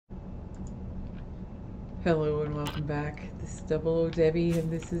Hello and welcome back. This is Double O Debbie,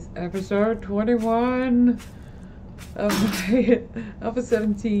 and this is episode 21 of my Alpha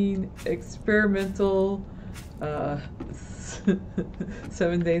 17 experimental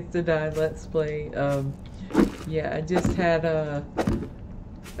 7 Days to Die Let's Play. Yeah, I just had a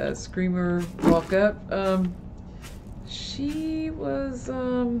screamer walk up. She was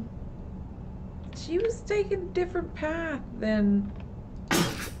taking a different path than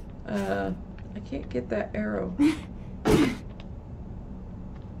I can't get that arrow.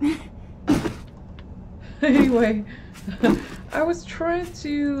 Anyway, I was trying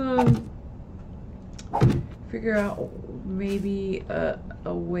to figure out maybe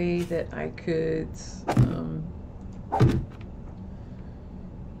a way that I could,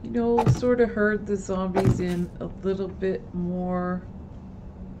 you know, sort of herd the zombies in a little bit more.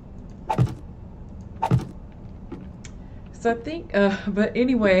 So I think, but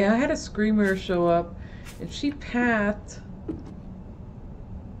anyway, I had a screamer show up, and she pathed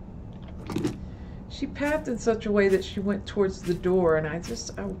in such a way that she went towards the door, and I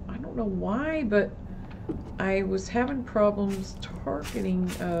don't know why, but I was having problems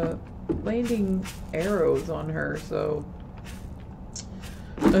targeting, landing arrows on her, so,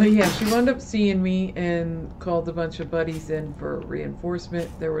 yeah, she wound up seeing me and called a bunch of buddies in for reinforcement.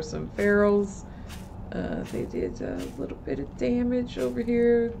 There were some ferals. They did a little bit of damage over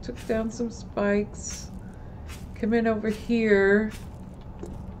here, took down some spikes, come in over here,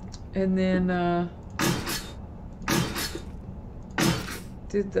 and then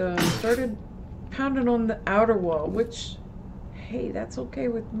started pounding on the outer wall, which, hey, that's okay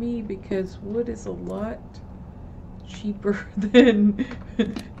with me because wood is a lot cheaper than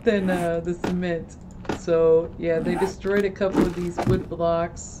the cement. So yeah, they destroyed a couple of these wood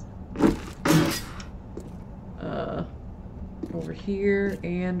blocks. Over here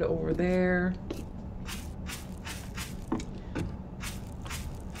and over there.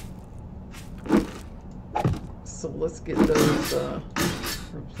 So let's get those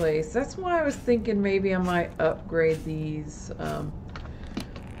replaced. That's why I was thinking maybe I might upgrade these.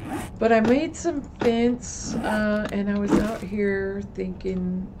 But I made some fence, and I was out here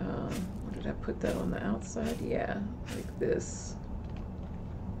thinking, what did I put that on the outside? Yeah, like this.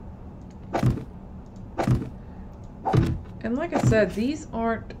 And like I said, these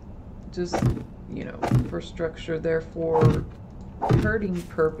aren't just, you know, for structure, they're for herding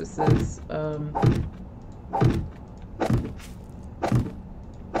purposes.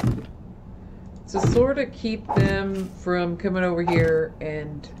 To sort of keep them from coming over here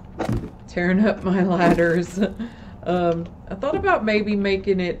and tearing up my ladders. I thought about maybe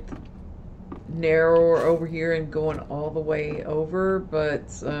making it narrower over here and going all the way over,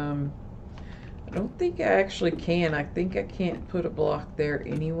 but I don't think I actually can. I think I can't put a block there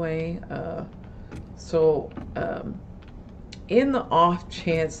anyway. So in the off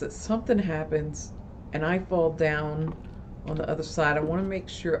chance that something happens and I fall down on the other side, I want to make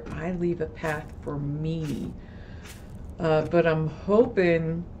sure I leave a path for me. But I'm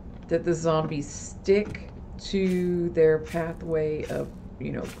hoping that the zombies stick to their pathway of,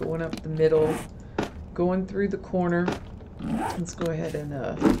 you know, going up the middle, going through the corner. Let's go ahead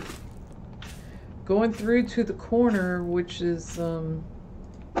and going through to the corner, which is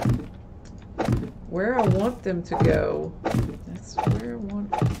where I want them to go. That's where I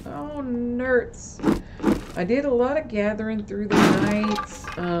want. Oh, nerds! I did a lot of gathering through the night.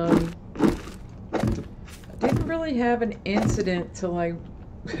 I didn't really have an incident till it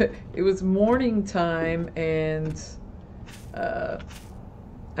was morning time, and I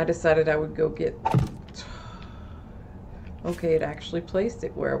decided I would go get. Okay, it actually placed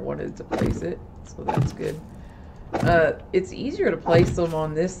it where I wanted to place it. So that's good. It's easier to place them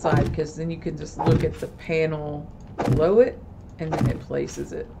on this side because then you can just look at the panel below it and then it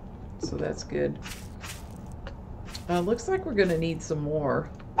places it. So that's good. Looks like we're going to need some more.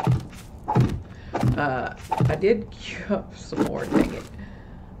 I did queue up some more, dang it.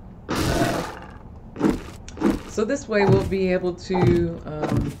 So this way we'll be able to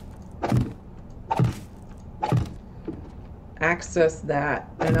access that,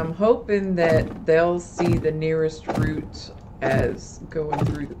 and I'm hoping that they'll see the nearest route as going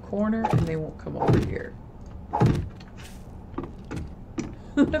through the corner and they won't come over here.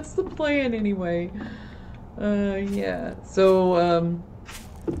 That's the plan anyway. Yeah, so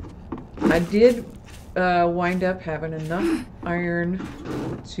I did wind up having enough iron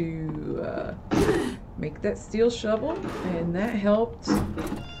to make that steel shovel, and that helped.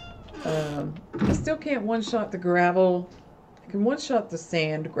 I still can't one-shot the gravel. I can one-shot the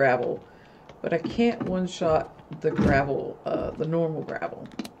sand gravel, but I can't one-shot the gravel, the normal gravel.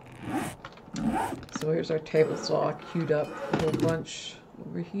 So here's our table saw queued up a whole bunch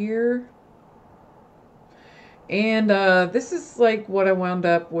over here. And this is like what I wound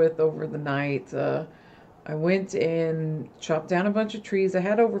up with over the night. I went and chopped down a bunch of trees. I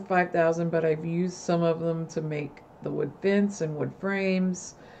had over 5,000, but I've used some of them to make the wood fence and wood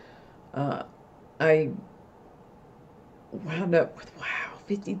frames. I wound up with, wow,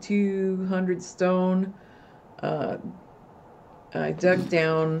 5,200 stone. I dug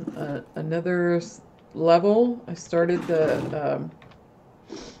down another level. I started the,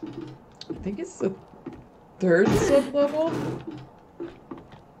 I think it's the third sub-level.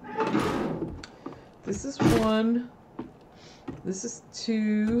 This is 1. This is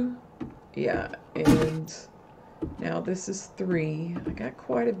 2. Yeah, and now this is 3. I got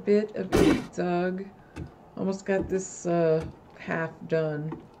quite a bit of it dug. Almost got this half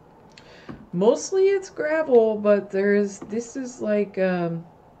done. Mostly it's gravel, but this is like,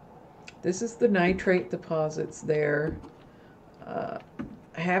 this is the nitrate deposits there. I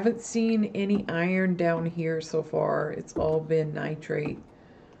haven't seen any iron down here so far. It's all been nitrate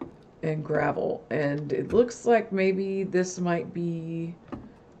and gravel. And it looks like maybe this might be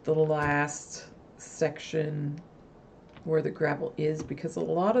the last section where the gravel is, because a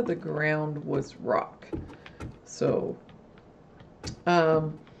lot of the ground was rock. So,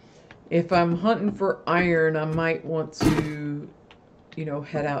 if I'm hunting for iron, I might want to, you know,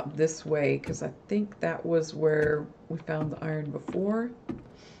 head out this way, because I think that was where we found the iron before.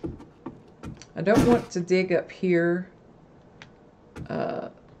 I don't want to dig up here,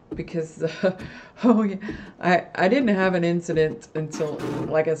 because, oh yeah, I didn't have an incident until,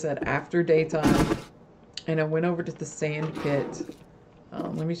 like I said, after daytime, and I went over to the sand pit.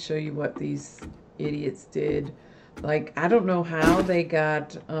 Let me show you what these idiots did. Like, I don't know how they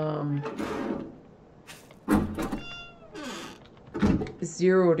got,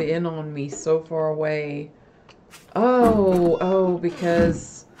 zeroed in on me so far away. Oh,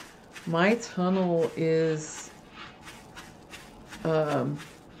 because my tunnel is, I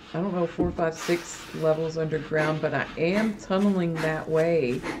don't know, 4, 5, 6 levels underground, but I am tunneling that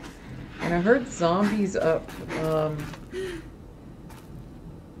way. And I heard zombies up,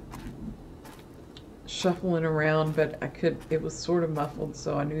 shuffling around, but it was sort of muffled,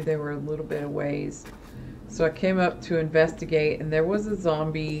 so I knew they were a little bit of ways. So I came up to investigate, and there was a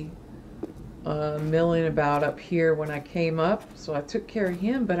zombie milling about up here when I came up, so I took care of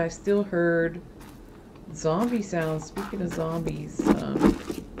him, but I still heard zombie sounds. Speaking of zombies,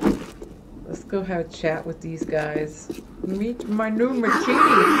 let's go have a chat with these guys. Meet my new machine.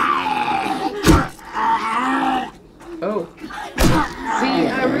 Oh, see,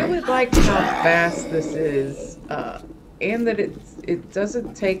 I really like how fast this is, and that it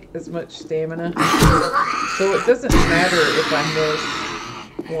doesn't take as much stamina, so it doesn't matter if I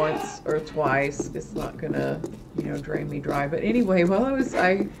miss once or twice. It's not gonna, you know, drain me dry. But anyway, while I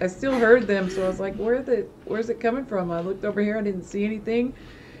still heard them, so I was like, where's it coming from? I looked over here, I didn't see anything,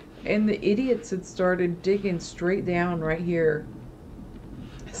 and the idiots had started digging straight down right here.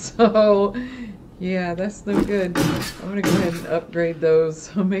 So yeah, that's no good. I'm gonna go ahead and upgrade those.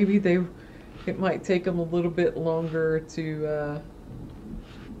 So maybe it might take them a little bit longer to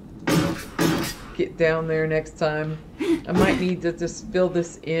get down there next time. I might need to just fill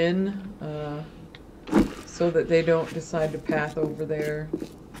this in so that they don't decide to path over there.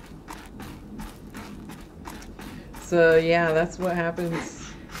 So yeah, that's what happens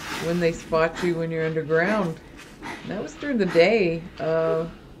when they spot you when you're underground. And that was during the day.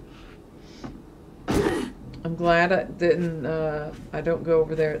 I'm glad I didn't, I don't go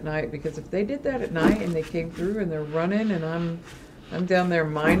over there at night, because if they did that at night and they came through and they're running and I'm down there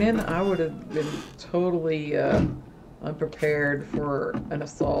mining, I would have been totally unprepared for an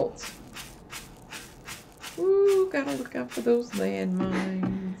assault. Ooh, gotta look out for those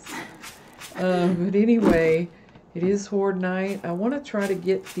landmines. But anyway, it is Horde night. I want to try to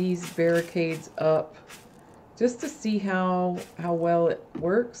get these barricades up just to see how well it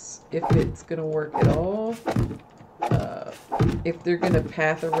works, if it's going to work at all, if they're going to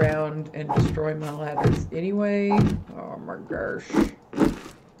path around and destroy my ladders anyway. Oh my gosh.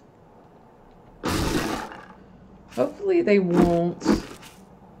 Hopefully they won't.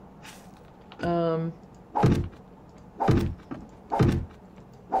 Oh,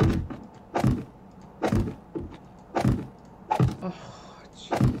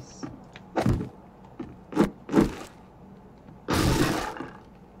 jeez.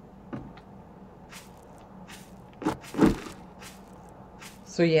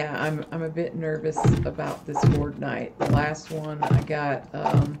 So yeah, I'm a bit nervous about this Horde night. The last one I got,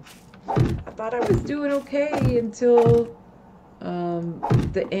 I thought I was doing okay until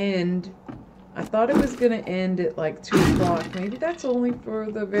the end, I thought it was going to end at like 2 o'clock. Maybe that's only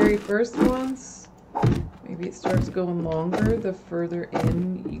for the very first ones. Maybe it starts going longer the further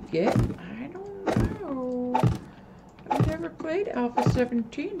in you get. I don't know. I've never played Alpha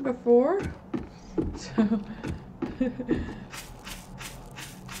 17 before. So...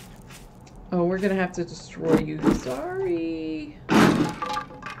 Oh, we're going to have to destroy you. Sorry.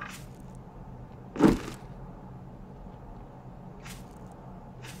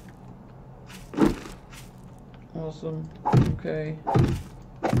 Awesome. Okay.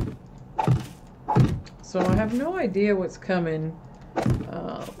 So I have no idea what's coming.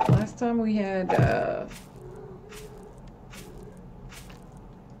 Last time we had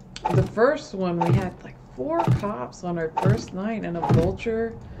the first one, we had like 4 cops on our first night and a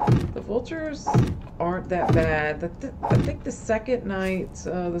vulture. The vultures aren't that bad. I think the second night,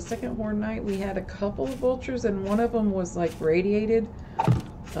 the second Horde night, we had a couple of vultures and one of them was like radiated.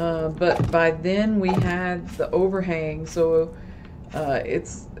 But by then we had the overhang, so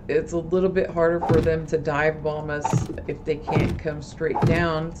it's a little bit harder for them to dive bomb us if they can't come straight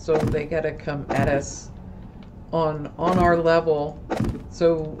down. So they gotta come at us on our level,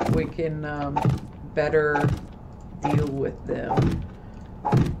 so we can better deal with them.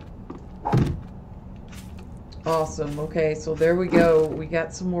 Awesome. Okay, so there we go. We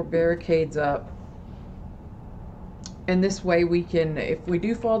got some more barricades up. And this way we can, if we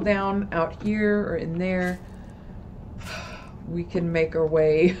do fall down out here or in there, we can make our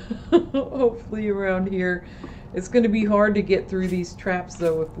way hopefully around here. It's going to be hard to get through these traps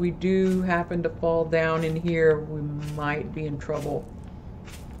though. If we do happen to fall down in here, we might be in trouble.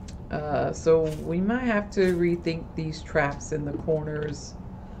 So we might have to rethink these traps in the corners.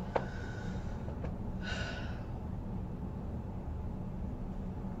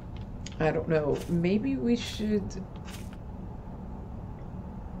 I don't know. Maybe we should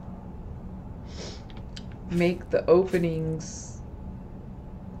make the openings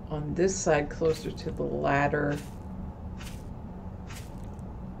on this side closer to the ladder.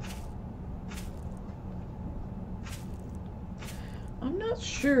 I'm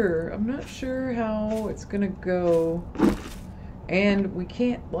not sure how it's gonna go. And we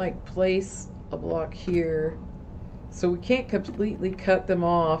can't like place a block here, so we can't completely cut them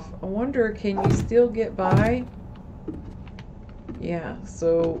off. I wonder, can you still get by? Yeah,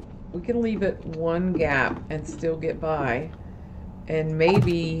 so we can leave it one gap and still get by. And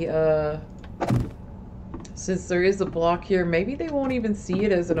maybe, since there is a block here, maybe they won't even see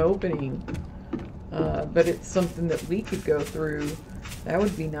it as an opening. But it's something that we could go through. That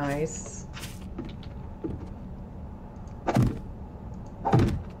would be nice.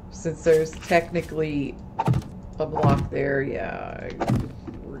 Since there's technically a block there, yeah.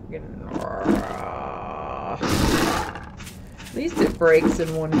 We're gonna... At least it breaks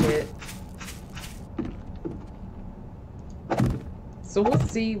in one hit. So we'll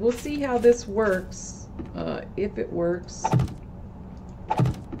see. We'll see how this works. If it works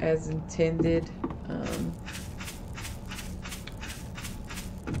as intended.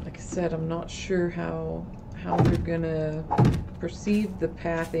 Like I said, I'm not sure how they're gonna perceive the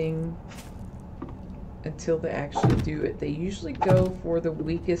pathing until they actually do it. They usually go for the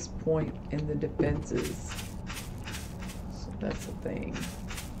weakest point in the defenses. So that's the thing.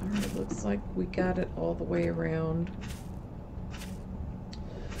 Alright, looks like we got it all the way around.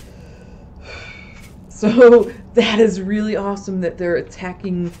 So that is really awesome that they're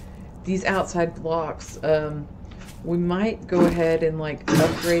attacking these outside blocks. We might go ahead and like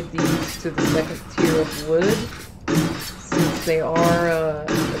upgrade these to the second tier of wood, since they are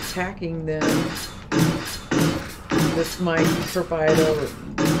attacking them. This might provide a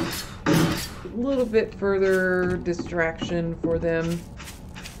little bit further distraction for them.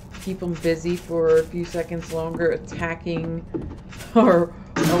 Keep them busy for a few seconds longer attacking our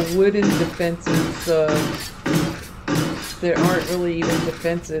wooden defenses. There aren't really even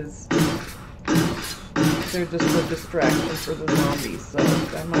defenses. They're just a distraction for the zombies, so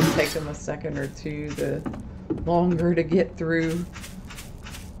that might take them a second or two longer to get through.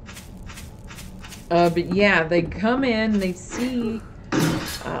 But yeah, they come in, they see,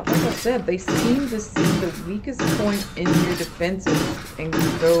 like I said, they seem to see the weakest point in your defenses and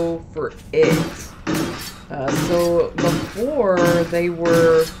go for it. So before, they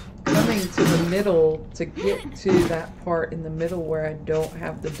were coming to the middle to get to that part in the middle where I don't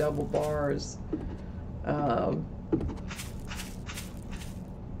have the double bars.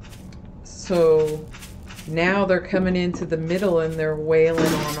 So now they're coming into the middle and they're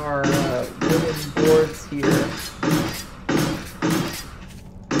wailing on our wooden boards here.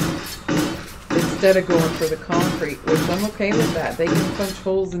 It's instead of going for the concrete, which I'm okay with that. They can punch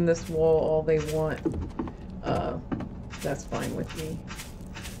holes in this wall all they want. That's fine with me.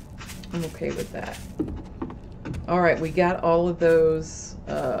 I'm okay with that. All right, we got all of those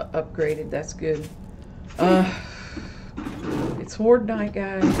upgraded. That's good. It's Horde night,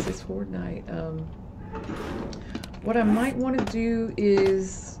 guys. It's Horde night. What I might want to do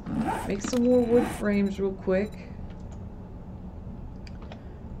is make some more wood frames real quick.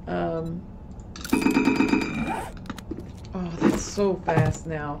 Oh, that's so fast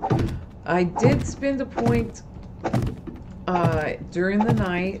now. I did spend a point during the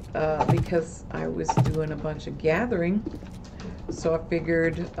night because I was doing a bunch of gathering. So I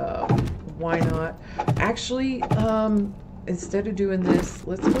figured, why not? Actually, instead of doing this,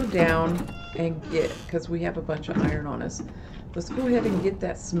 let's go down and get, because we have a bunch of iron on us. Let's go ahead and get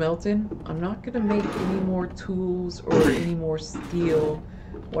that smelting. I'm not going to make any more tools or any more steel.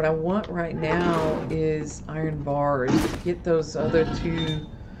 What I want right now is iron bars to get those other two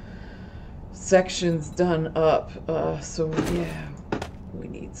sections done up. So yeah, we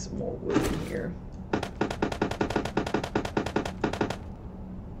need some more wood in here.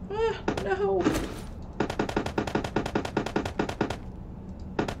 No.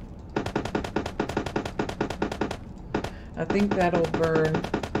 I think that'll burn.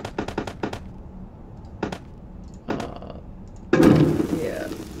 Yeah,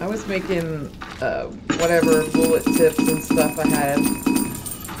 I was making whatever bullet tips and stuff I had.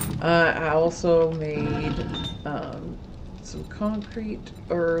 I also made some concrete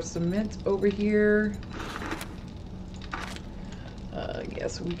or cement over here.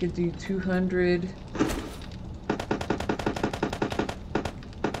 Yes, we could do 200.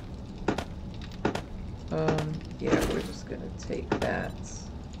 Yeah, we're just gonna take that.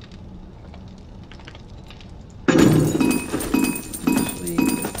 Actually,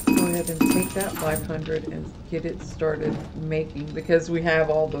 let's go ahead and take that 500 and get it started making, because we have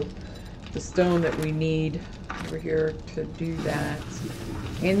all the stone that we need over here to do that,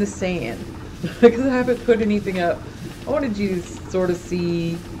 and the sand, because I haven't put anything up. I wanted you to sort of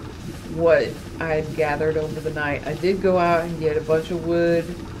see what I had gathered over the night. I did go out and get a bunch of wood,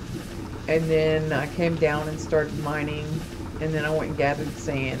 and then I came down and started mining, and then I went and gathered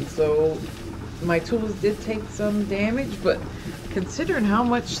sand. So my tools did take some damage, but considering how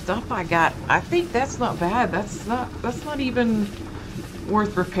much stuff I got, I think that's not bad. That's not even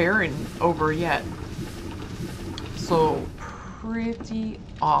worth repairing over yet. So pretty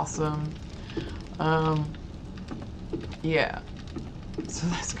awesome. Yeah, so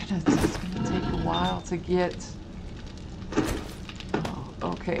that's gonna take a while to get. Oh,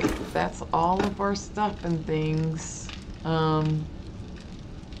 okay, that's all of our stuff and things.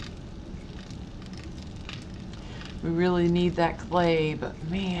 We really need that clay, but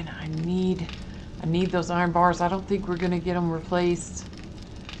man, I need those iron bars. I don't think we're gonna get them replaced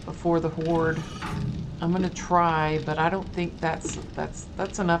before the Horde. I'm gonna try, but I don't think that's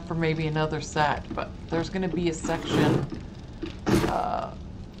enough for maybe another set. But there's gonna be a section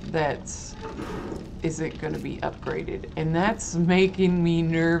that isn't gonna be upgraded, and that's making me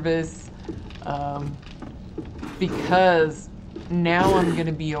nervous because now I'm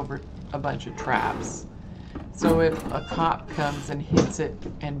gonna be over a bunch of traps. So if a cop comes and hits it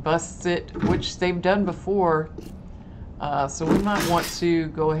and busts it, which they've done before, so we might want to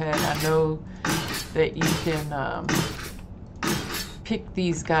go ahead. I know that you can pick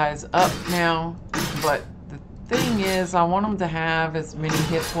these guys up now, but the thing is, I want them to have as many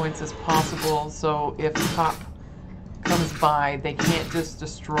hit points as possible, so if a cop comes by, they can't just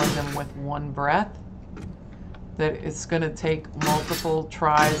destroy them with one breath. That it's going to take multiple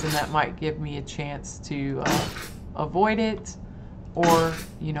tries, and that might give me a chance to avoid it, or,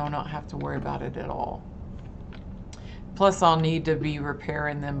 you know, not have to worry about it at all. Plus, I'll need to be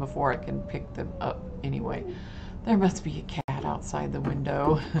repairing them before I can pick them up anyway. There must be a cat outside the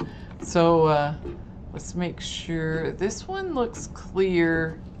window. So, let's make sure. This one looks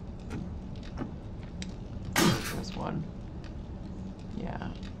clear. There's one. Yeah,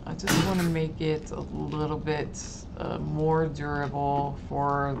 I just want to make it a little bit more durable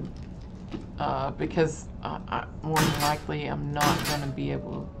for, because more than likely I'm not going to be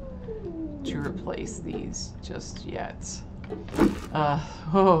able to replace these just yet.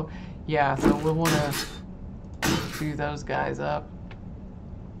 Oh, yeah, so we'll want to do those guys up.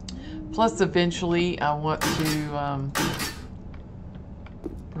 Plus, eventually, I want to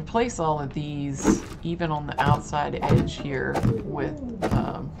replace all of these, even on the outside edge here, with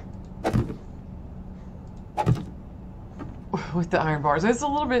the iron bars. It's a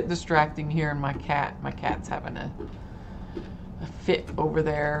little bit distracting here, and my cat's having a fit over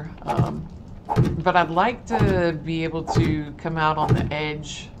there. But I'd like to be able to come out on the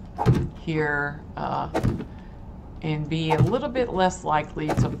edge here and be a little bit less likely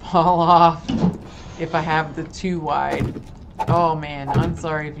to fall off if I have the too wide. Oh man, I'm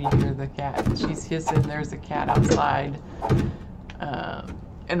sorry if you hear the cat. She's hissing. There's a cat outside.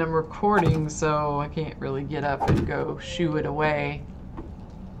 And I'm recording, so I can't really get up and go shoo it away.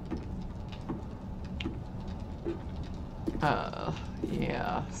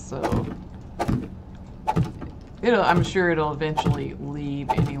 Yeah, so I'm sure it'll eventually leave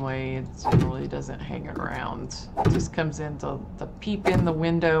anyway. It generally doesn't hang around. It just comes in to peep in the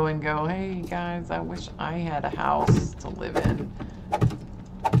window and go, hey guys, I wish I had a house to live in.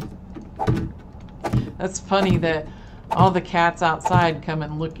 That's funny that all the cats outside come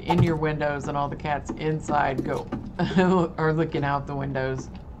and look in your windows and all the cats inside go are looking out the windows.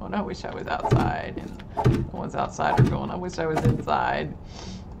 Oh, I wish I was outside. And the ones outside are going, I wish I was inside.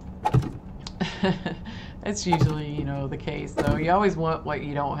 That's usually, the case, though. You always want what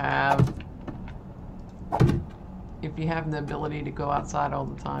you don't have. If you have the ability to go outside all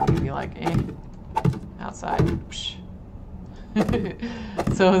the time, you'd be like, outside. Psh.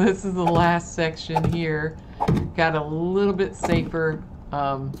 So this is the last section here. Got a little bit safer.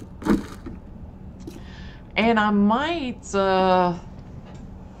 And I might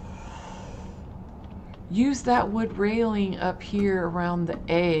use that wood railing up here around the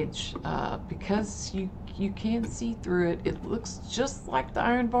edge because you can see through it. It looks just like the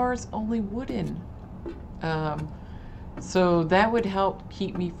iron bars, only wooden. So that would help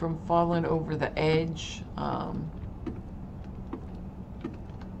keep me from falling over the edge.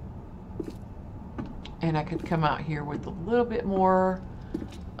 And I could come out here with a little bit more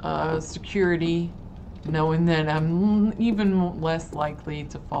security, knowing that I'm even less likely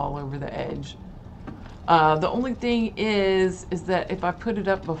to fall over the edge. The only thing is that if I put it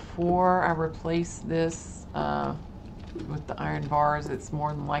up before I replace this with the iron bars, it's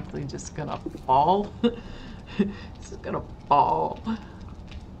more than likely just gonna fall. It's just gonna fall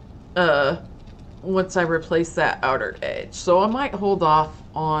once I replace that outer edge. So I might hold off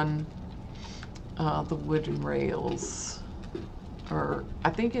on the wooden rails, or I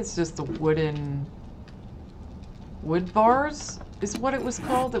think it's just the wood bars is what it was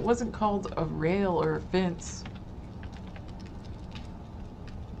called. It wasn't called a rail or a fence.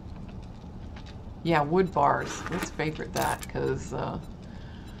 Yeah, wood bars. Let's favorite that because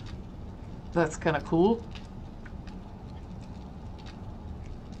that's kind of cool.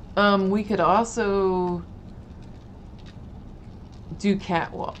 We could also do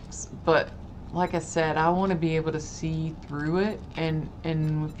catwalks, but like I said, I want to be able to see through it, and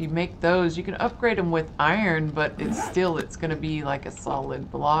if you make those, you can upgrade them with iron, but it's going to be like a solid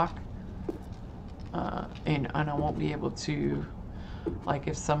block, and I won't be able to, like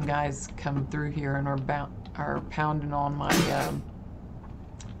if some guys come through here and are pounding on my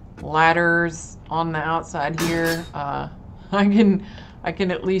ladders on the outside here, I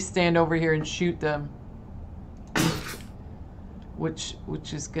can at least stand over here and shoot them, which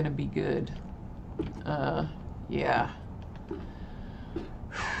is going to be good. Yeah.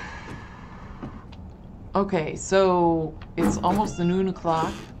 Okay, so it's almost noon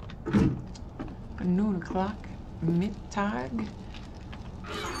o'clock. Mittag.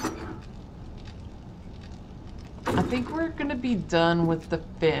 I think we're gonna be done with the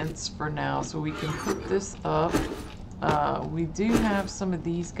fence for now, so we can put this up. We do have some of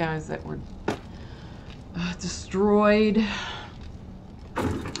these guys that were destroyed.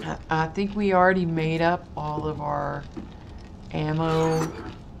 I think we already made up all of our ammo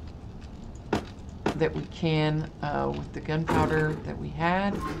that we can with the gunpowder that we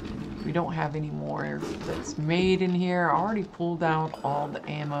had. We don't have any more that's made in here. I already pulled out all the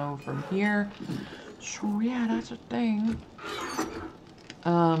ammo from here. So yeah, that's a thing.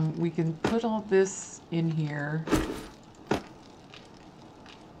 We can put all this in here.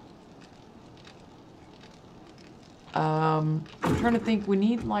 I'm trying to think, we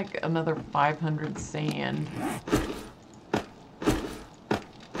need like another 500 sand.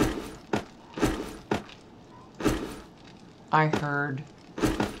 I heard.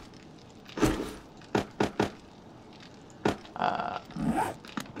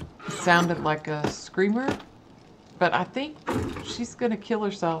 It sounded like a screamer, but I think she's gonna kill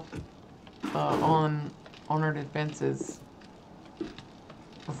herself on her defenses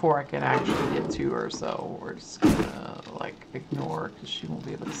before I can actually get to her, so we're just gonna like ignore because she won't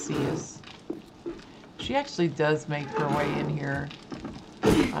be able to see us. She actually does make her way in here.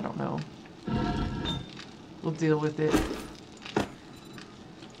 I don't know. We'll deal with it.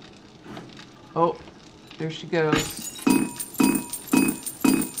 Oh, there she goes.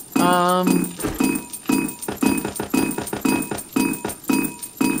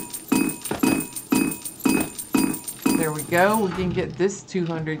 There we go. We can get this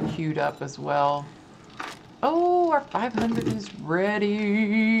 200 queued up as well. Oh, our 500 is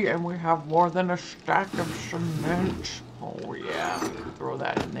ready. And we have more than a stack of cement. Oh, yeah. Throw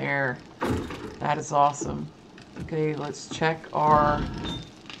that in there. That is awesome. Okay, let's check our...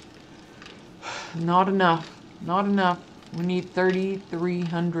 Not enough. Not enough. We need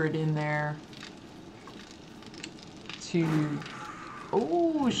 3,300 in there to...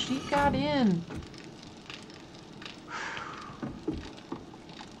 Oh, she got in.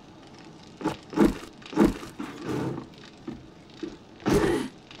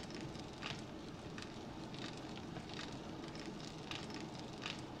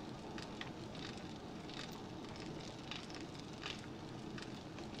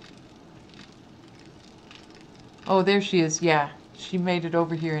 Oh, there she is. Yeah, she made it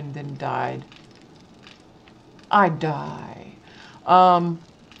over here and then died. I die.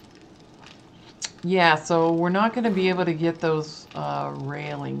 Yeah, so we're not going to be able to get those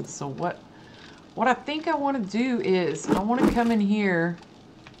railings. So what I think I want to do is I want to come in here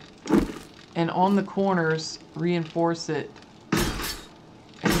and on the corners reinforce it.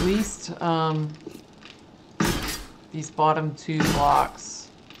 At least these bottom 2 blocks.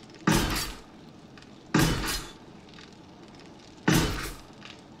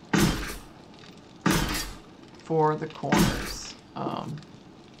 For the corners. So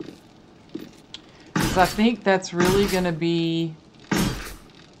I think that's really going to be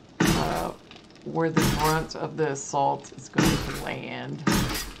where the brunt of the assault is going to land.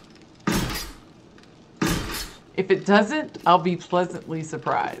 If it doesn't, I'll be pleasantly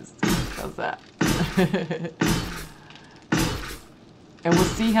surprised. How's that? And we'll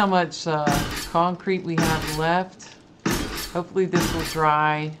see how much concrete we have left. Hopefully this will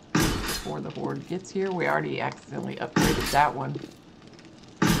dry before the Horde gets here. We already accidentally upgraded that one.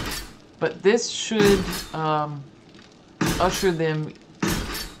 But this should usher them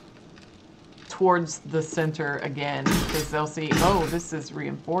towards the center again, because they'll see, oh, this is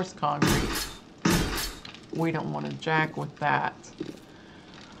reinforced concrete. We don't want to jack with that.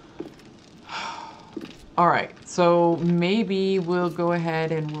 All right, so maybe we'll go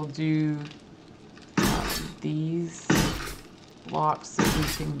ahead and we'll do these blocks that we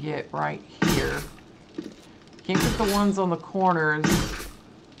can get right here. Can't get the ones on the corners,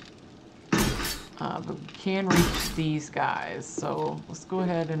 but we can reach these guys. So let's go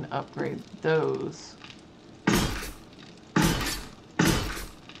ahead and upgrade those.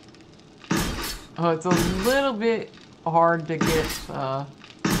 Oh, it's a little bit hard to get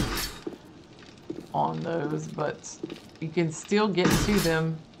on those, but you can still get to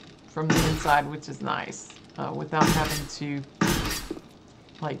them from the inside, which is nice, without having to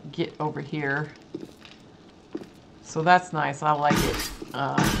like get over here. So that's nice. I like it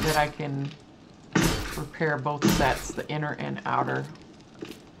that I can repair both sets, the inner and outer,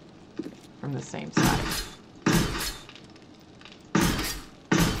 from the same side.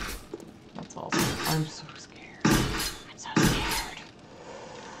 That's awesome. I'm so scared. I'm so scared.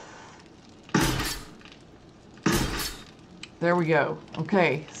 There we go.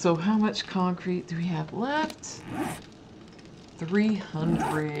 Okay, so how much concrete do we have left?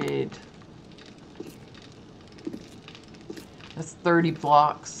 300. That's 30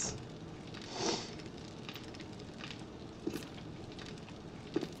 blocks.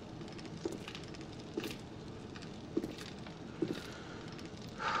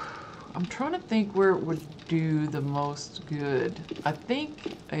 I'm trying to think where it would do the most good. I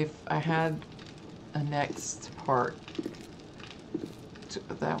think if I had a next part,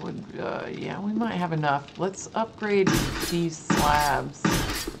 that would, yeah, we might have enough. Let's upgrade these slabs,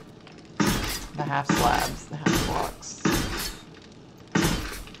 the half slabs, the half blocks.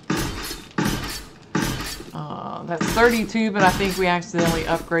 That's 32, but I think we accidentally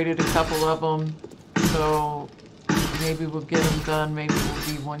upgraded a couple of them, so maybe we'll get them done. Maybe we'll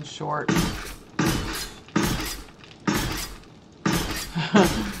be one short.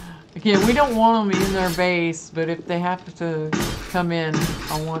 Again, we don't want them in their base, but if they have to come in,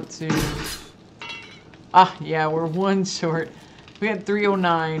 I want to... Ah, yeah, we're one short. We had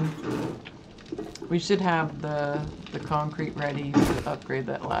 309. We should have the concrete ready to upgrade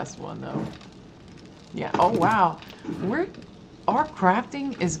that last one, though. Yeah, oh wow. Our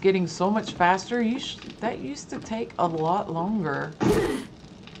crafting is getting so much faster. That used to take a lot longer.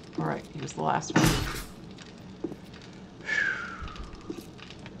 Alright, here's the last one.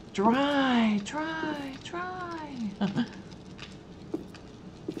 Dry.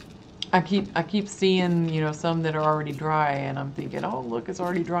 I keep seeing, you know, some that are already dry, and I'm thinking, oh look, it's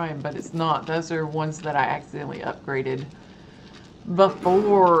already drying, but it's not. Those are ones that I accidentally upgraded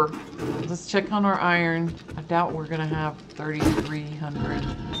before. Let's check on our iron. I doubt we're gonna have 3,300.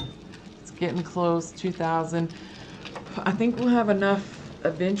 It's getting close, 2,000. I think we'll have enough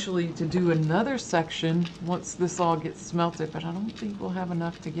eventually to do another section once this all gets smelted, but I don't think we'll have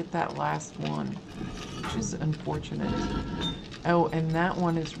enough to get that last one, which is unfortunate. Oh, and that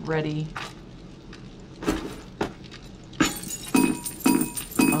one is ready.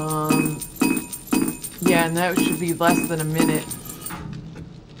 Yeah, and that should be less than a minute.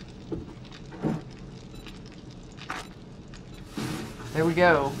 There we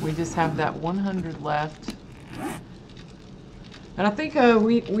go. We just have that 100 left. And I think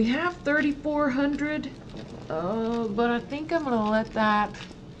we have 3,400, but I think I'm gonna let that,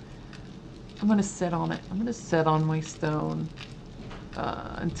 I'm gonna sit on it. I'm gonna sit on my stone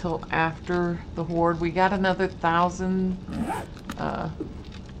until after the Horde. We got another 1,000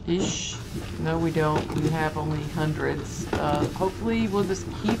 ish. No, we don't. We have only hundreds. Hopefully we'll just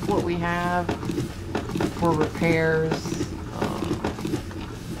keep what we have for repairs.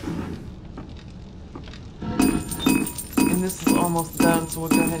 And this is almost done, so we'll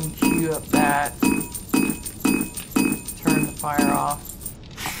go ahead and queue up that. Turn the fire off.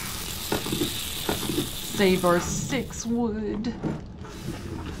 Save our 6 wood.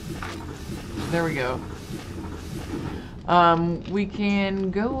 There we go. We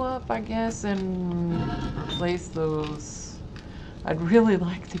can go up, I guess, and replace those. I'd really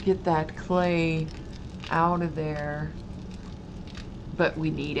like to get that clay out of there, but we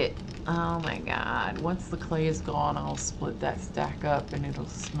need it. Oh my god. Once the clay is gone, I'll split that stack up and it'll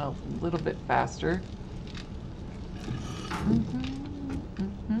smelt a little bit faster.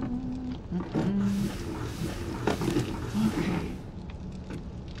 Okay.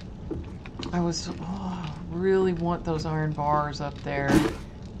 I really want those iron bars up there.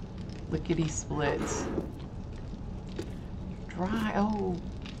 Lickety splits. Dry. Oh,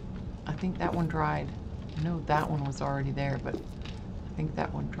 I think that one dried. I know that one was already there, but I think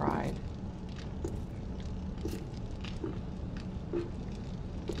that one dried.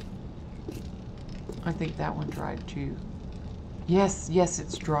 I think that one dried too. Yes, yes,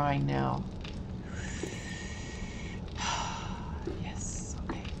 it's drying now. Yes,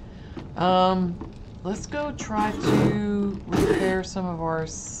 okay. Let's go try to repair some of our,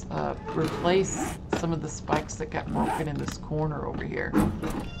 replace some of the spikes that got broken in this corner over here.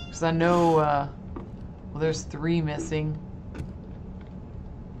 Because I know, well, there's 3 missing.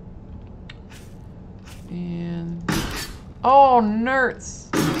 And oh, nerds!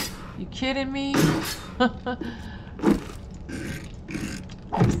 You kidding me?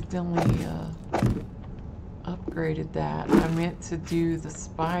 Accidentally upgraded that. I meant to do the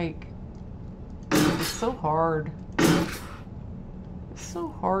spike. It's so hard. It's so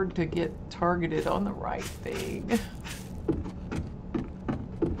hard to get targeted on the right thing.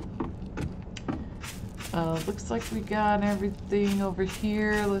 Looks like we got everything over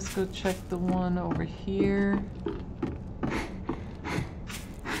here. Let's go check the one over here.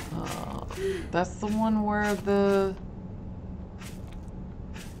 That's the one where the...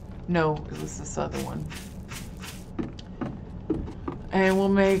 No, it was this other one. And we'll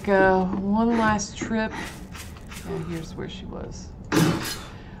make one last trip. And here's where she was.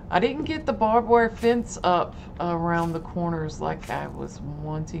 I didn't get the barbed wire fence up around the corners like I was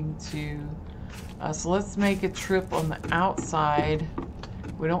wanting to. So let's make a trip on the outside.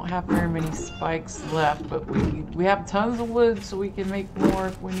 We don't have very many spikes left, but we have tons of wood, so we can make more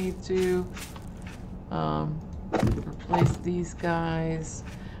if we need to. Replace these guys.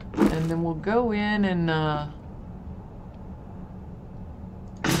 And then we'll go in and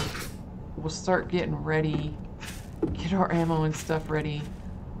we'll start getting ready. Get our ammo and stuff ready.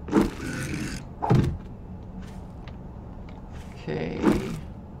 Okay.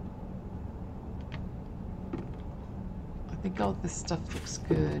 I think all this stuff looks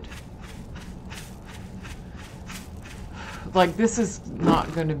good. Like, this is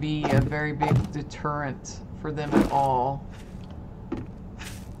not going to be a very big deterrent for them at all.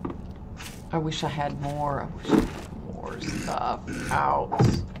 I wish I had more. I wish I had more stuff out.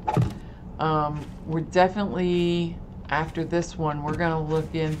 We're definitely, after this one, we're going to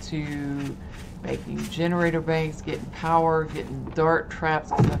look into making generator banks, getting power, getting dart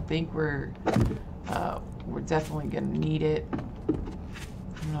traps, because I think we're definitely going to need it.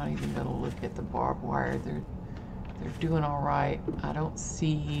 I'm not even going to look at the barbed wire. They're doing all right. I don't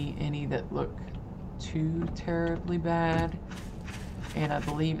see any that look too terribly bad. And I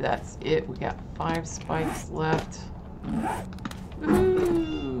believe that's it. We got 5 spikes left.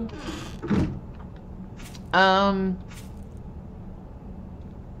 Woohoo!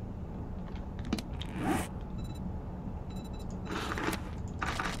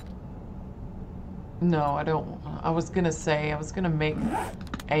 No, I don't. I was gonna say, I was gonna make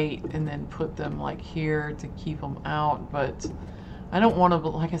 8 and then put them like here to keep them out, but I don't want to,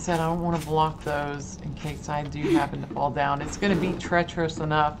 like I said, I don't want to block those in case I do happen to fall down. It's gonna be treacherous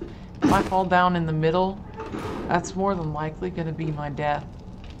enough. If I fall down in the middle, that's more than likely gonna be my death.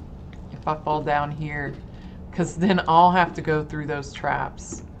 If I fall down here, because then I'll have to go through those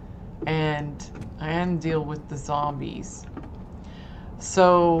traps and deal with the zombies.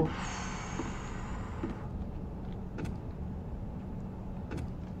 So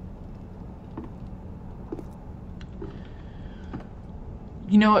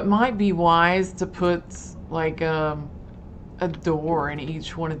you know, it might be wise to put like a door in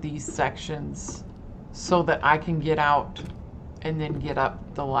each one of these sections so that I can get out and then get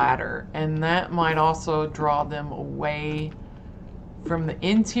up the ladder. And that might also draw them away from the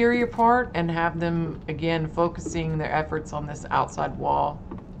interior part and have them, again, focusing their efforts on this outside wall,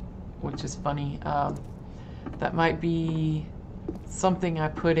 which is funny. That might be something I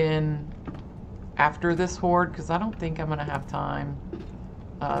put in after this horde, because I don't think I'm going to have time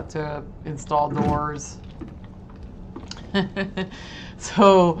to install doors.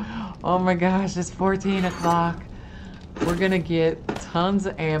 So, oh my gosh, it's 14 o'clock. We're gonna get tons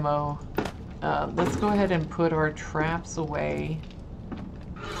of ammo. Let's go ahead and put our traps away.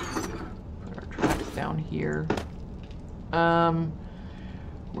 Put our traps down here.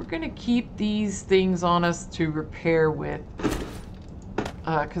 We're gonna keep these things on us to repair with,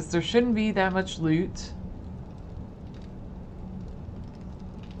 because there shouldn't be that much loot.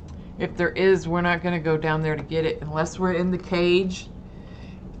 If there is, we're not going to go down there to get it unless we're in the cage.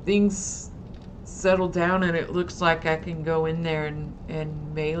 Things settle down and it looks like I can go in there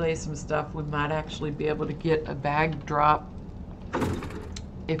and melee some stuff. We might actually be able to get a bag drop.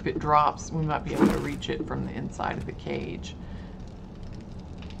 If it drops, we might be able to reach it from the inside of the cage.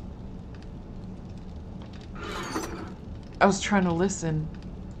 I was trying to listen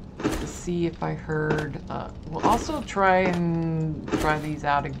to see if I heard. We'll also try these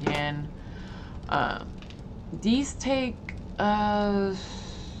out again. These take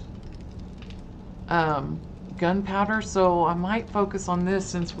gunpowder, so I might focus on this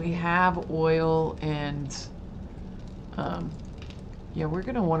since we have oil and yeah, we're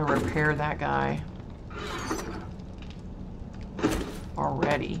gonna want to repair that guy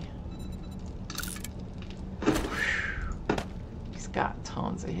already. Got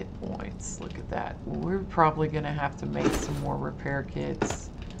tons of hit points. Look at that. We're probably gonna have to make some more repair kits.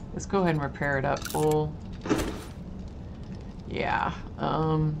 Let's go ahead and repair it up full. Yeah.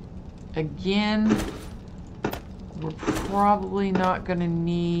 Again, we're probably not gonna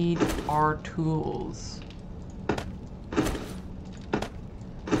need our tools.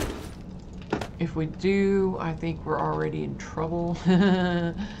 If we do, I think we're already in trouble.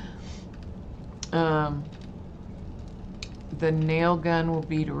 The nail gun will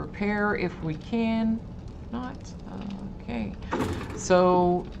be to repair if we can. If not, okay.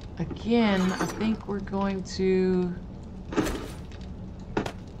 So again, I think we're going to,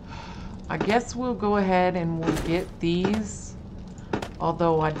 I guess we'll go ahead and we'll get these,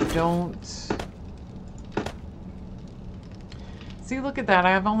 although I don't see. Look at that.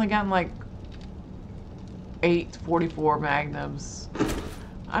 I've only gotten like 8 44 magnums.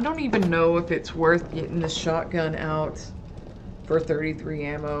 I don't even know if it's worth getting the shotgun out for 33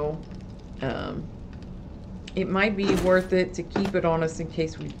 ammo. It might be worth it to keep it on us in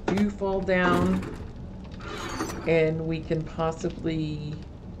case we do fall down and we can possibly,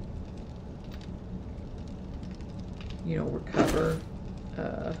 you know, recover.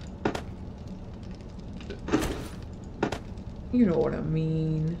 You know what I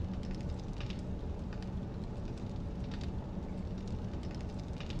mean.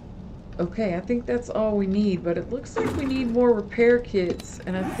 Okay, I think that's all we need, but it looks like we need more repair kits,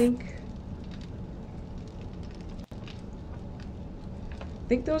 and I think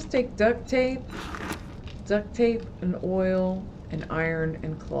those take duct tape and oil and iron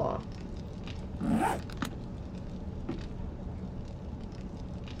and cloth.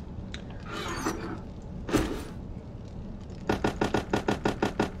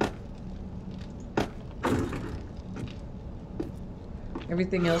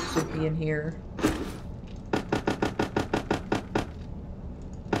 Everything else should be in here.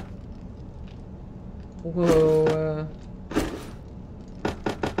 Whoa.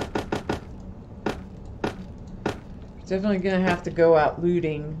 Definitely gonna have to go out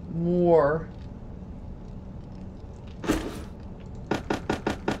looting more.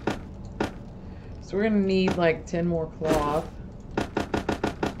 So we're gonna need like 10 more cloth.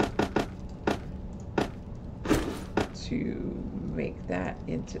 to make that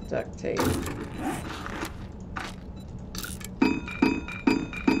into duct tape.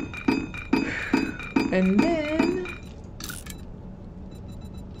 And then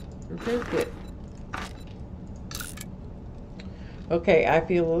repair kit. Okay, I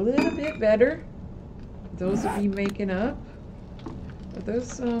feel a little bit better. Those will be making up. Are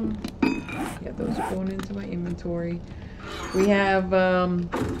those yeah, those are going into my inventory. We have I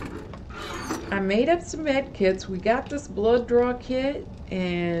made up some med kits. We got this blood draw kit,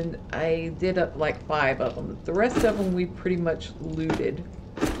 and I did up like 5 of them. The rest of them we pretty much looted.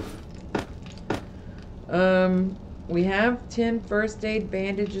 We have 10 first aid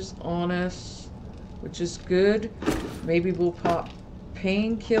bandages on us, which is good. Maybe we'll pop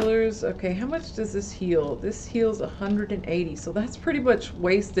painkillers. Okay, how much does this heal? This heals 180, so that's pretty much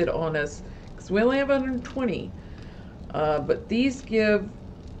wasted on us because we only have 120. But these give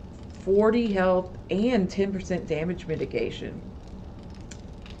 40 health and 10% damage mitigation.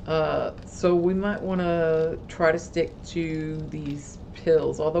 So we might want to try to stick to these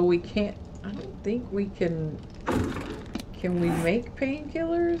pills, although we can't, I don't think we can we make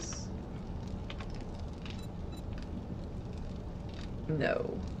painkillers?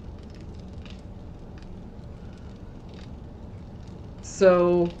 No.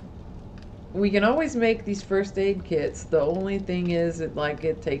 So we can always make these first aid kits. The only thing is it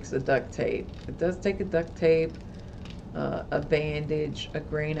takes a duct tape. It does take a duct tape, a bandage, a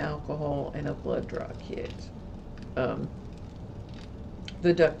grain alcohol, and a blood draw kit. The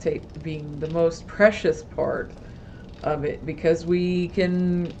duct tape being the most precious part of it, because we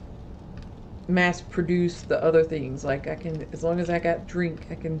can mass produce the other things. Like I can, as long as I got drink,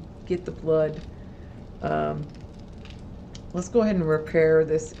 I can get the blood. Let's go ahead and repair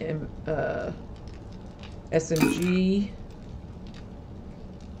this SMG,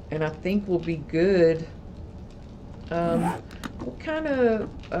 and I think we'll be good. What kind of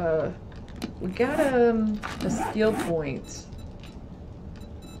we got a skill point.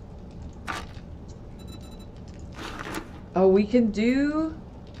 Oh, we can do.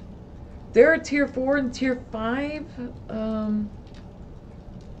 There are tier 4 and tier 5.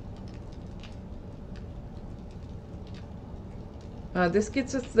 This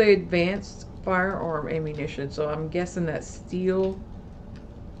gets us the advanced firearm ammunition, so I'm guessing that's steel.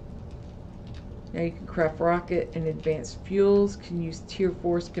 Now you can craft rocket and advanced fuels. Can use tier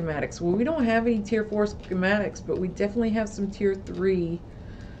 4 schematics. Well, we don't have any tier 4 schematics, but we definitely have some tier 3.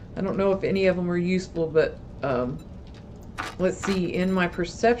 I don't know if any of them are useful, but let's see. In my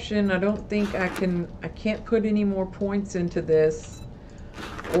perception, I don't think I can't put any more points into this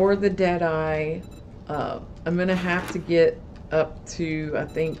or the Deadeye. I'm gonna have to get up to, I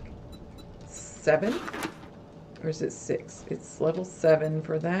think, 7, or is it 6? It's level 7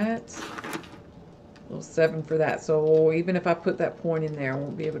 for that. Level 7 for that. So even if I put that point in there, I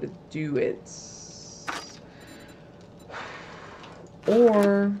won't be able to do it.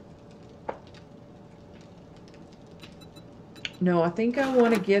 Or no, I think I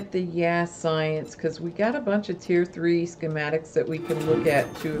want to get the science, because we got a bunch of tier 3 schematics that we can look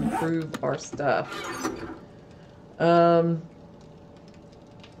at to improve our stuff.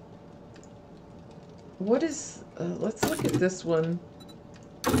 What is, let's look at this one.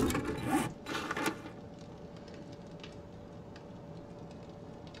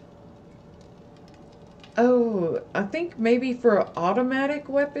 Oh, I think maybe for an automatic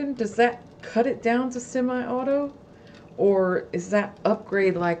weapon, does that cut it down to semi-auto? Or is that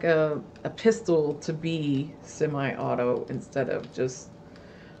upgrade like a pistol to be semi-auto instead of just,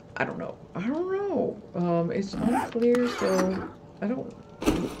 I don't know. I don't know. It's unclear, so I don't.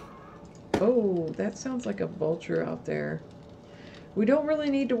 Oh, that sounds like a vulture out there. We don't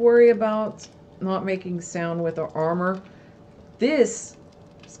really need to worry about not making sound with our armor. This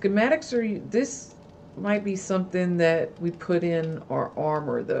schematics are, this might be something that we put in our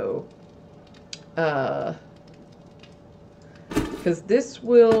armor though. Because this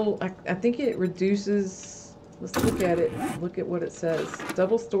will, I think it reduces, let's look at it, look at what it says.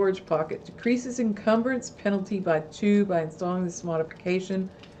 Double storage pocket, decreases encumbrance penalty by 2 by installing this modification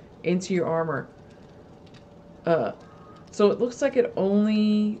into your armor. So it looks like it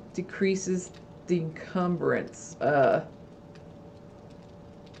only decreases the encumbrance.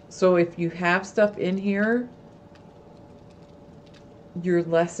 So if you have stuff in here, you're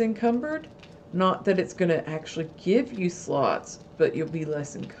less encumbered. Not that it's going to actually give you slots, but you'll be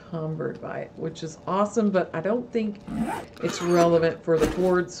less encumbered by it, which is awesome, but I don't think it's relevant for the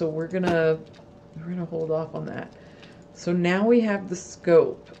Horde, so we're gonna hold off on that. So now we have the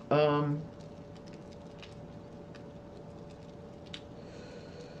scope.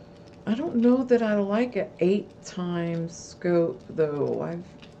 I don't know that I like an 8x scope though.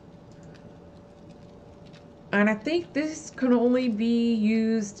 And I think this can only be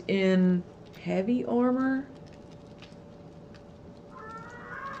used in heavy armor.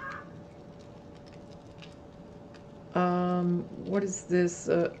 What is this?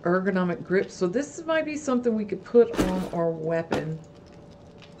 Ergonomic grip. So this might be something we could put on our weapon.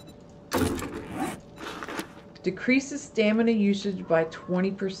 Decreases stamina usage by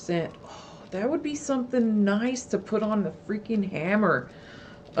 20%. Oh, that would be something nice to put on the freaking hammer.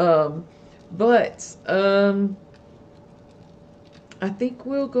 I think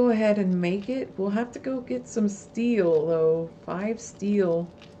we'll go ahead and make it. We'll have to go get some steel though. 5 steel.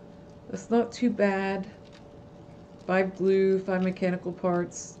 That's not too bad. 5 glue, 5 mechanical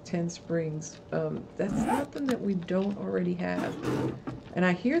parts, 10 springs. That's nothing that we don't already have. And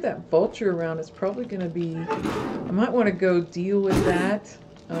I hear that vulture around is probably going to be... I might want to go deal with that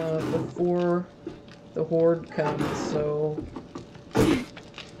before the Horde comes, so...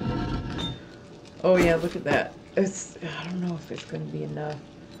 Oh yeah, look at that. I don't know if it's going to be enough.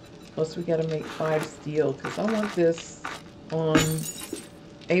 Plus we got to make 5 steel, because I want this on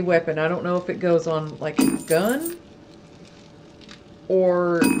a weapon. I don't know if it goes on like a gun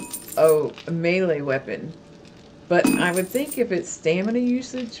or a melee weapon. But I would think if it's stamina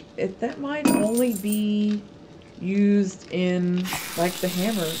usage, that might only be used in like the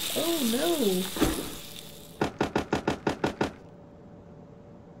hammer. Oh no!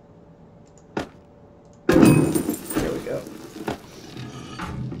 There we go.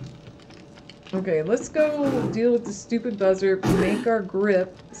 Okay, let's go deal with the stupid buzzer, make our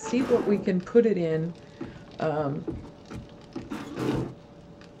grip, see what we can put it in.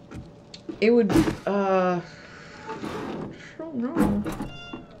 It would, I don't know.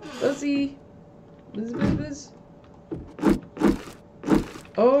 Fuzzy.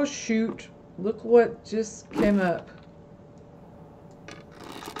 Oh shoot. Look what just came up.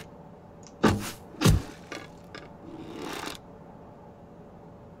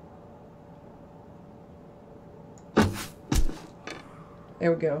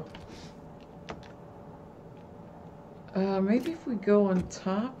 There we go. Maybe if we go on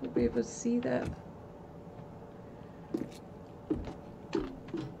top, we'll be able to see that.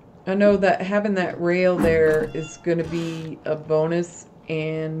 I know that having that rail there is going to be a bonus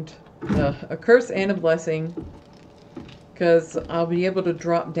and a curse and a blessing, because I'll be able to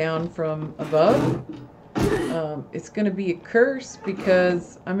drop down from above. It's going to be a curse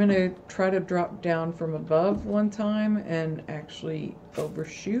because I'm going to try to drop down from above one time and actually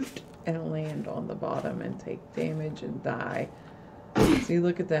overshoot and land on the bottom and take damage and die. See,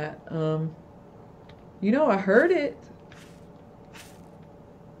 look at that. You know, I heard it,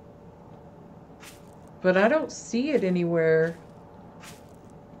 but I don't see it anywhere.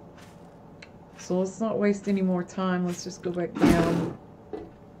 So let's not waste any more time. Let's just go back down.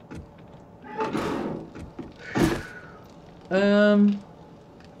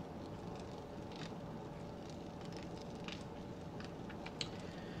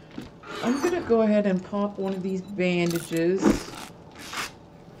 I'm gonna go ahead and pop one of these bandages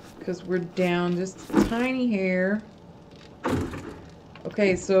because we're down just a tiny hair.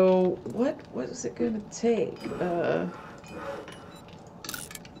 Okay, so what is it gonna take?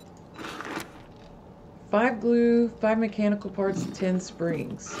 5 glue, 5 mechanical parts, and 10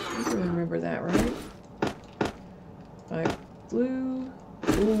 springs. You can remember that, right? 5 glue.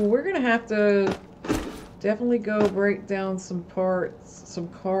 Ooh, we're gonna have to definitely go break down some parts, some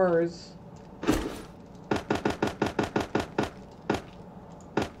cars.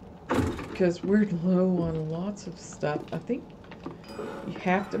 Because we're low on lots of stuff. I think you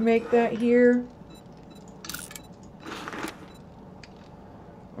have to make that here.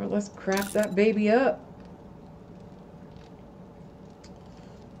 Or let's craft that baby up.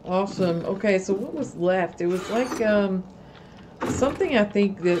 Awesome. Okay, so what was left? It was like something I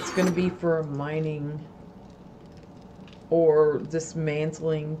think that's going to be for a mining or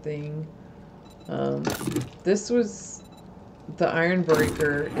dismantling thing. This was the iron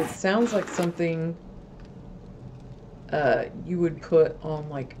breaker. It sounds like something you would put on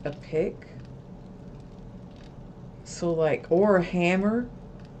like a pick. So like, or a hammer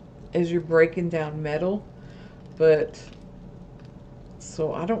as you're breaking down metal. But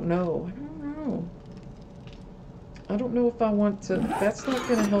so I don't know. I don't know if I want to. That's not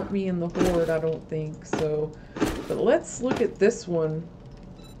going to help me in the Horde, I don't think. So, but let's look at this one.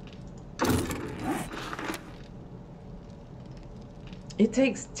 It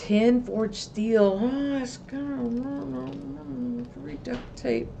takes 10 forged steel. Oh, it's gonna duct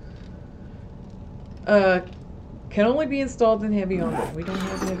tape. Can only be installed in heavy armor. We don't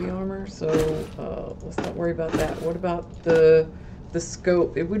have heavy armor, so let's not worry about that. What about the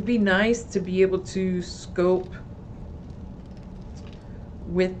scope? It would be nice to be able to scope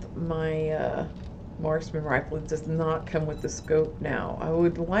with my marksman rifle. It does not come with the scope now. I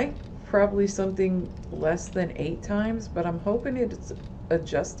would like probably something less than 8 times, but I'm hoping it's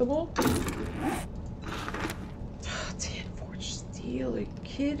adjustable. Oh, 10 forged steel. Are you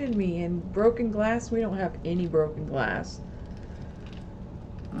kidding me? And broken glass? We don't have any broken glass.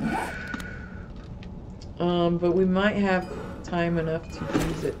 But we might have time enough to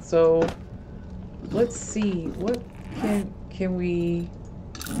use it. So let's see. What can we...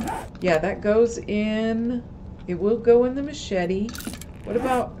 Yeah, that goes in. It will go in the machete. What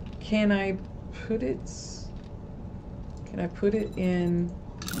about... Can I put it in...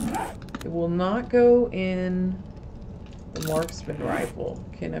 It will not go in the marksman rifle.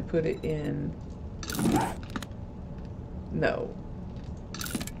 Can I put it in... No.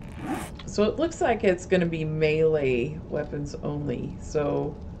 So it looks like it's going to be melee weapons only.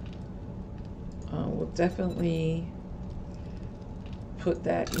 So we'll definitely put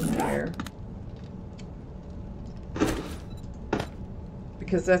that in there.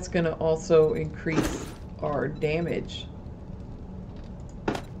 Because that's going to also increase our damage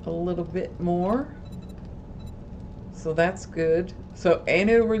a little bit more. So that's good. So, and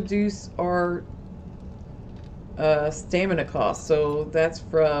it'll reduce our stamina cost. So that's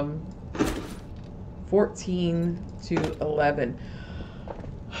from 14 to 11.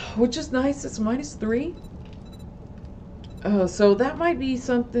 Which is nice. It's -3. So that might be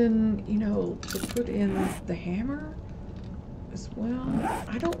something, you know, to put in the hammer as well.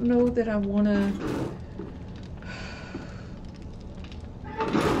 I don't know that I want to...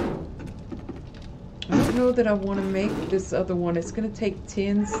 I don't know that I want to make this other one. It's going to take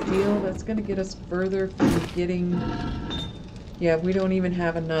 10 steel. That's going to get us further from getting... Yeah, we don't even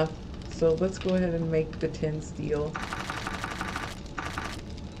have enough. So let's go ahead and make the 10 steel.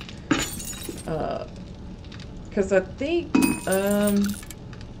 Because I think...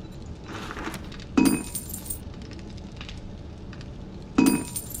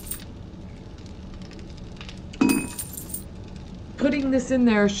 putting this in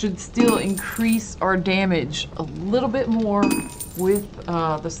there should still increase our damage a little bit more with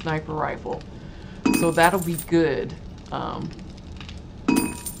the sniper rifle. So that'll be good.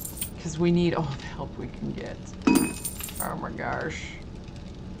 Because we need all the help we can get. Oh my gosh.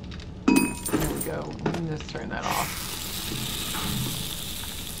 There we go. Let me just turn that off.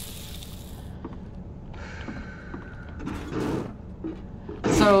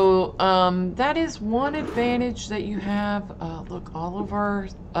 So, that is one advantage that you have. Look, all of our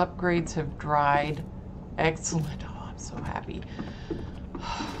upgrades have dried. Excellent. Oh, I'm so happy.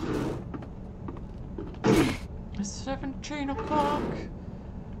 It's 17 o'clock.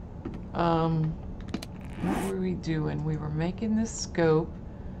 What were we doing? We were making this scope.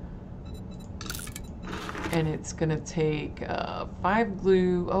 And it's gonna take 5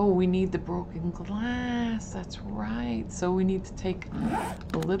 glue. Oh, we need the broken glass. That's right. So we need to take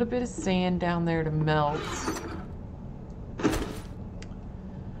a little bit of sand down there to melt.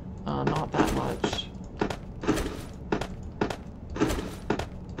 Not that much.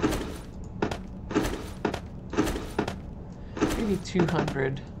 Maybe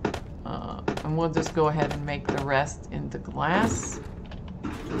 200. And we'll just go ahead and make the rest into glass.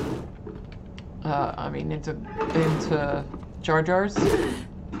 I mean into jar jars.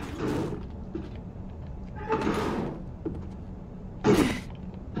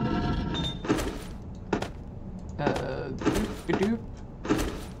 Doop-a-doop.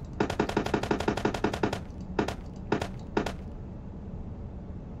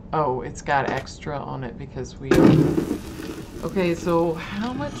 Oh, it's got extra on it because we... Okay, so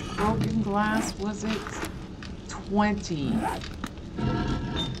how much broken glass was it? 20.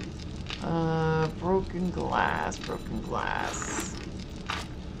 Broken glass.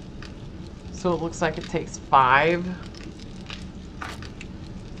 So it looks like it takes 5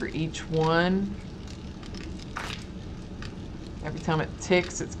 for each one. Every time it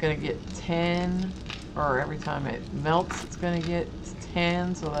ticks, it's going to get 10. Or every time it melts, it's going to get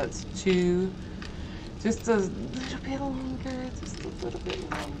 10. So that's 2. Just a little bit longer. Just a little bit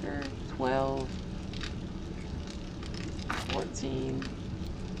longer. 12. 14.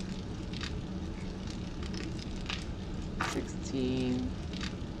 16,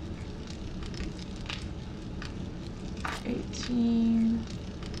 18,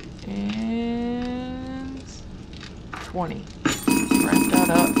 and 20. Wrap that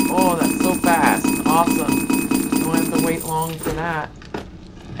up. Oh, that's so fast. Awesome. Don't have to wait long for that.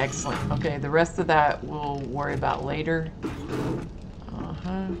 Excellent. Okay, the rest of that we'll worry about later.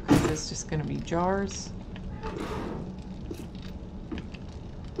 Because it's just going to be jars.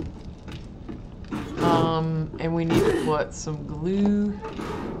 And we need to put some glue.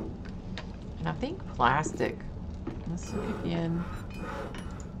 And I think plastic. Let's look again.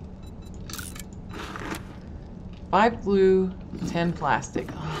 5 glue, 10 plastic.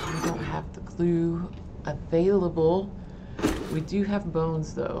 Oh, we don't have the glue available. We do have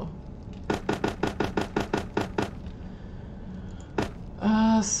bones though.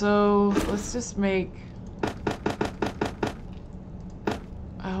 So let's just make,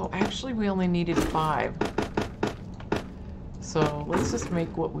 oh, actually we only needed 5. So let's just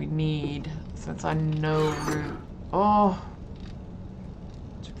make what we need since I know we're, oh.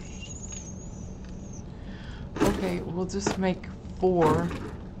 Okay, we'll just make 4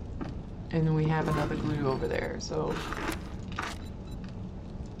 and then we have another glue over there, so.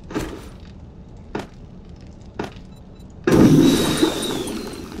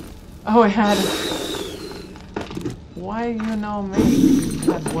 Oh, it had, why you know me? It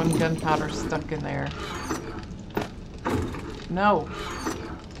had 1 gunpowder stuck in there. No.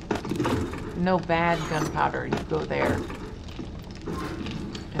 No bad gunpowder, you go there.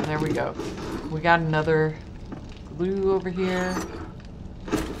 And there we go. We got another glue over here.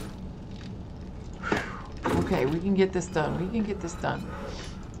 Okay, we can get this done. We can get this done.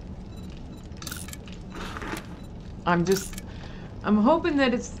 I'm hoping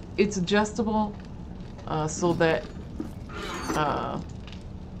that it's adjustable, so that,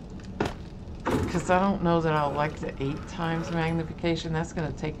 because I don't know that I'll like the 8 times magnification. That's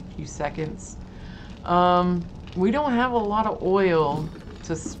going to take a few seconds. We don't have a lot of oil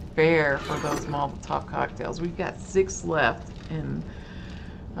to spare for those Molotov cocktails. We've got 6 left, and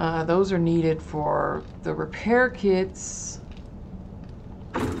those are needed for the repair kits.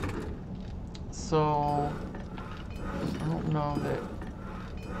 So I don't know that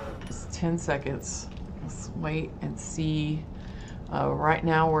it's 10 seconds. Let's wait and see. Right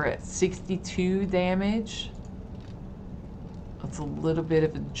now we're at 62 damage. That's a little bit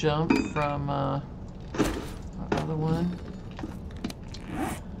of a jump from our other one.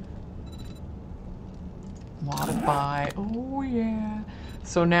 Modify. Oh yeah.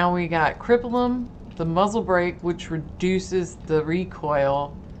 So now we got cripple 'em, the muzzle brake, which reduces the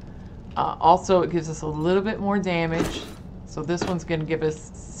recoil. Also, it gives us a little bit more damage. So this one's going to give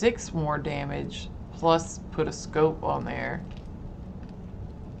us 6 more damage, plus put a scope on there.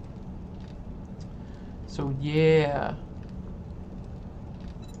 So yeah.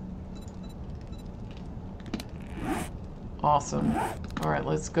 Awesome. All right,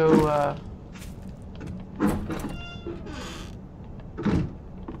 let's go.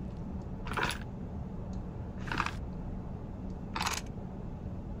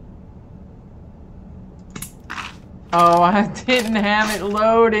 Oh, I didn't have it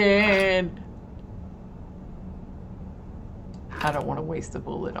loaded. I don't want to waste a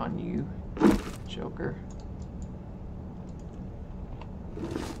bullet on you, Joker.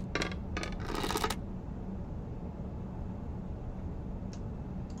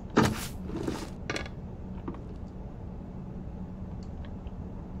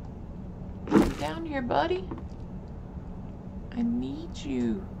 Get down here, buddy. I need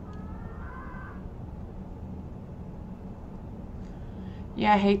you.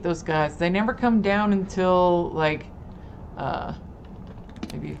 Yeah, I hate those guys. They never come down until, like,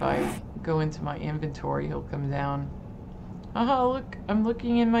 maybe if I go into my inventory, he'll come down. Oh, look, I'm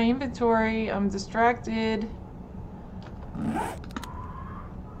looking in my inventory. I'm distracted.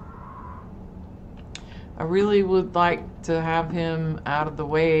 I really would like to have him out of the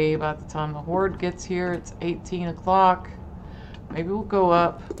way by the time the Horde gets here. It's 18 o'clock. Maybe we'll go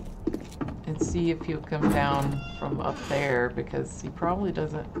up and see if he'll come down from up there, because he probably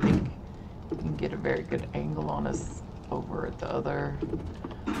doesn't think he can get a very good angle on us over at the other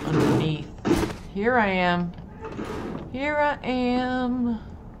underneath. Here I am. Here I am.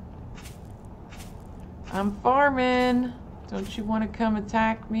 I'm farming. Don't you want to come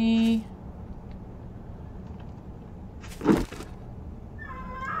attack me?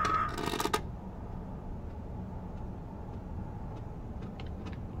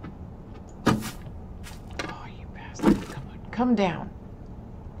 Come down.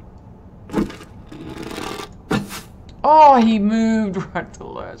 Oh, he moved right at the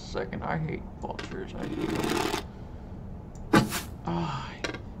last second. I hate vultures. I hate them. Oh,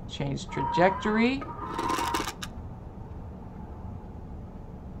 change trajectory.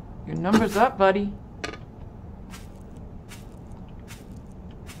 Your number's up, buddy.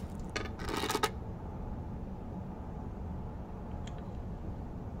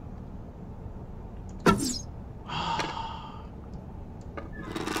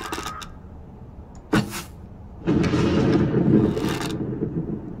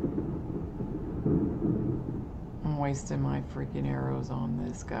 wasting my freaking arrows on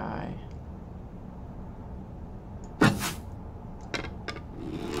this guy.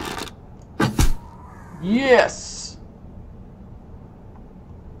 Yes!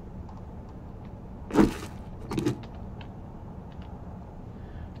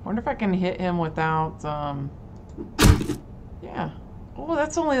 Wonder if I can hit him without, yeah. Oh,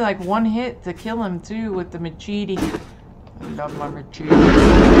 that's only like one hit to kill him too with the machete. I love my machete.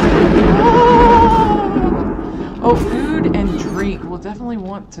 Oh, food and drink. We'll definitely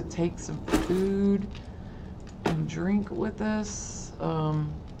want to take some food and drink with us.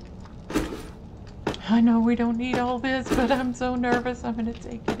 I know we don't need all this, but I'm so nervous. I'm gonna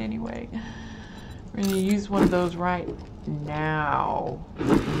take it anyway. We're gonna use one of those right now.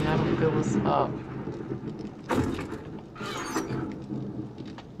 And that'll fill us up.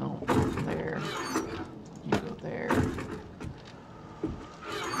 Oh, there. You go there.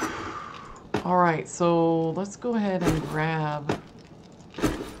 Alright, so let's go ahead and grab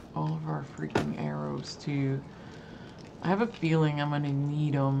all of our freaking arrows too. I have a feeling I'm gonna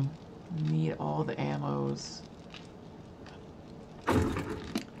need them. Need all the ammos.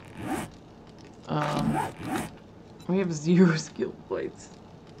 We have 0 skill points.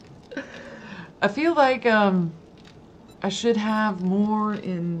 I feel like I should have more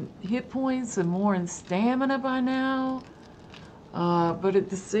in hit points and more in stamina by now. But at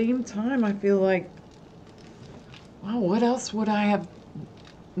the same time, I feel like, wow, what else would I have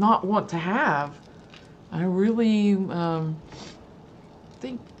not want to have? I really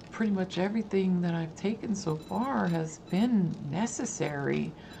think pretty much everything that I've taken so far has been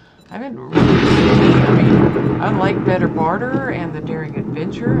necessary. I haven't really, I mean, I like Better Barter and the Daring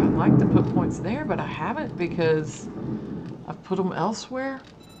Adventure. I'd like to put points there, but I haven't because I've put them elsewhere.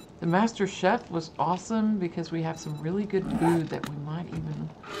 The Master Chef was awesome because we have some really good food that we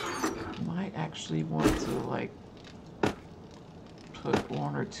might actually want to like put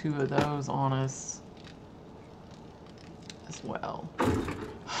 1 or 2 of those on us as well.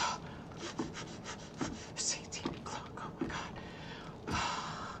 It's 18 o'clock, oh my god.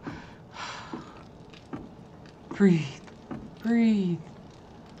 Breathe, breathe.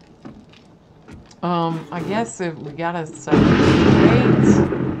 I guess if we gotta separate,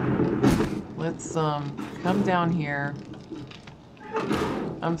 let's come down here.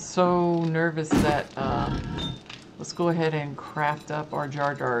 I'm so nervous that let's go ahead and craft up our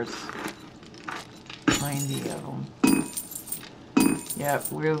Jar Jars. 90 of them.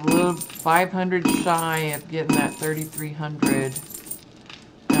 Yep, we're a little 500 shy of getting that 3,300.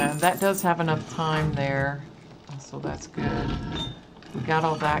 And that does have enough time there, so that's good. We got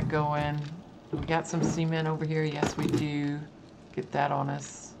all that going. We got some cement over here. Yes, we do. Get that on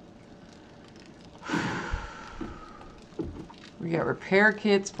us. We got repair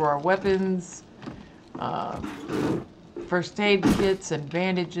kits for our weapons. First aid kits and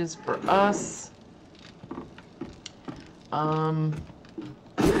bandages for us.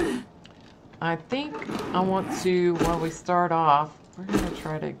 I think I want to, while we start off, we're going to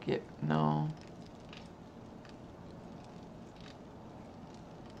try to get, no.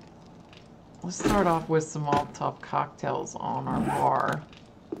 Let's start off with some Molotov cocktails on our bar.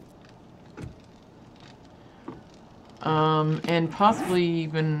 And possibly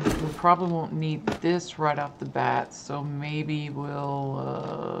even, we probably won't need this right off the bat, so maybe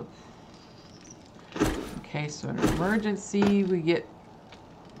we'll, in case of an emergency, we get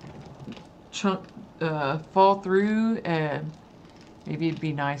chunk, fall through, and maybe it'd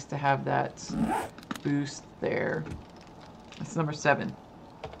be nice to have that boost there. That's number 7.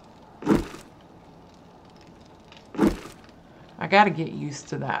 I gotta get used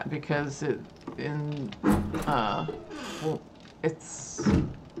to that because well, it's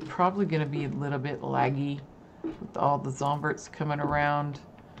probably gonna be a little bit laggy with all the zombies coming around.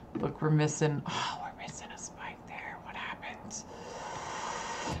 Look, we're missing a spike there. What happened?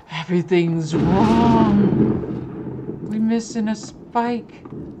 Everything's wrong. We're missing a spike.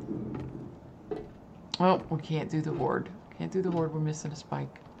 Oh, we can't do the Horde. Can't do the Horde. We're missing a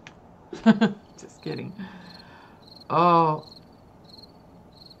spike. Just kidding. Oh.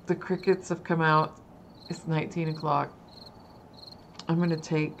 The crickets have come out. It's 19 o'clock. I'm going to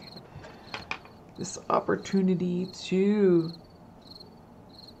take this opportunity to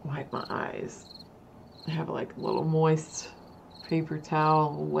wipe my eyes. I have like a little moist paper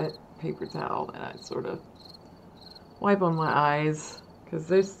towel, wet paper towel, and I sort of wipe on my eyes because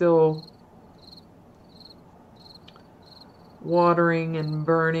they're still watering and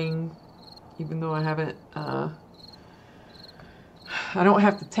burning, even though I haven't I don't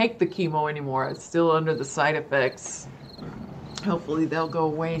have to take the chemo anymore. It's still under the side effects. Hopefully they'll go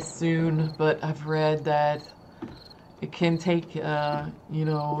away soon, but I've read that it can take, you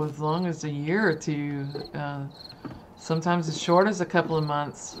know, as long as a year or two. Sometimes as short as a couple of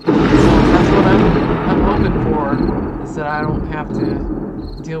months. So that's what I'm hoping for, is that I don't have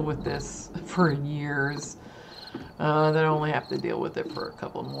to deal with this for years. That I only have to deal with it for a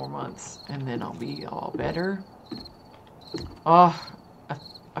couple more months, and then I'll be all better. Oh,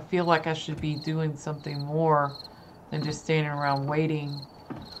 I feel like I should be doing something more than just standing around waiting.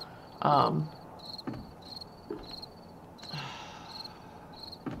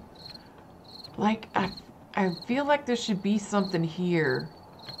 Like, I feel like there should be something here.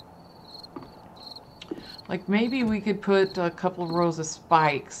 Like, maybe we could put a couple of rows of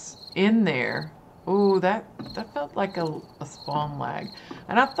spikes in there. Oh, that felt like a spawn lag.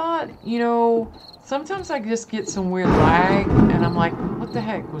 And I thought, you know, sometimes I just get some weird lag, and I'm like, what the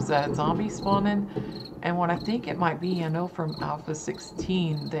heck? Was that a zombie spawning? And what I think it might be, I know from Alpha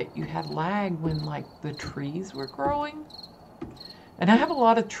 16 that you had lag when, like, the trees were growing. And I have a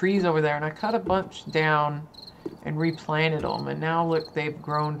lot of trees over there, and I cut a bunch down and replanted them. And now, look, they've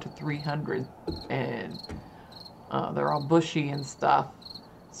grown to 300, and they're all bushy and stuff.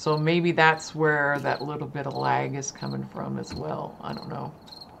 So maybe that's where that little bit of lag is coming from as well. I don't know.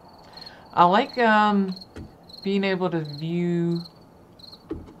 I like being able to view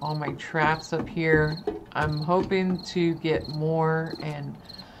all my traps up here. I'm hoping to get more, and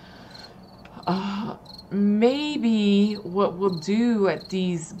maybe what we'll do at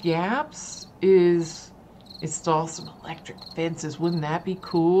these gaps is install some electric fences. Wouldn't that be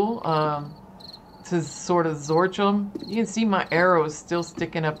cool? To sort of zorch them. You can see my arrows still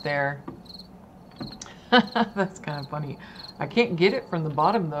sticking up there. That's kind of funny. I can't get it from the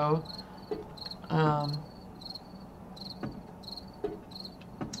bottom though.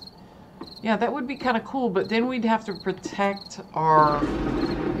 Yeah, that would be kind of cool, but then we'd have to protect our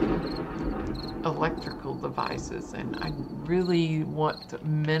electrical devices, and I really want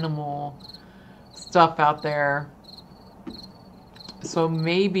minimal stuff out there. So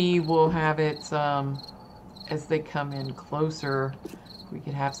maybe we'll have it, as they come in closer, we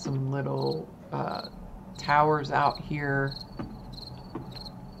could have some little towers out here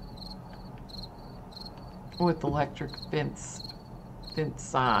with electric fences.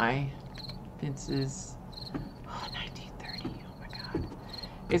 Oh, 1930, oh my God.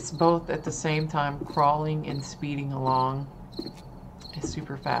 It's both at the same time crawling and speeding along at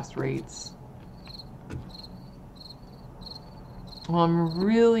super fast rates. Well, I'm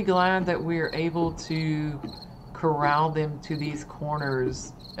really glad that we're able to corral them to these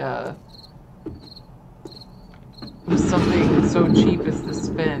corners with something so cheap as this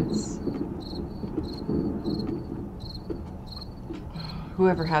fence.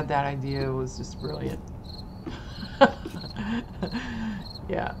 Whoever had that idea was just brilliant.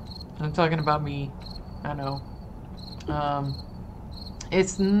 Yeah, I'm talking about me. I know.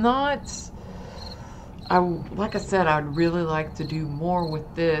 It's not... like I said, I'd really like to do more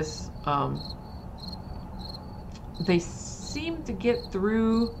with this. They seem to get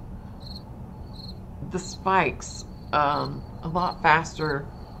through the spikes a lot faster.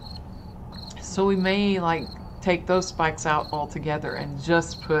 So we may like take those spikes out altogether and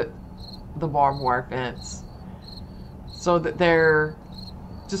just put the barbed wire fence so that they're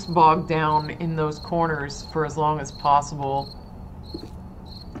just bogged down in those corners for as long as possible.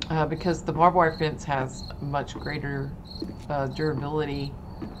 Because the barbed wire fence has much greater durability.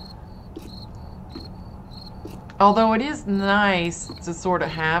 Although it is nice to sort of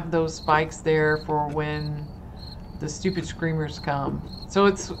have those spikes there for when the stupid screamers come. So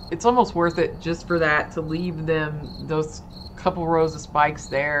it's almost worth it just for that, to leave them those couple rows of spikes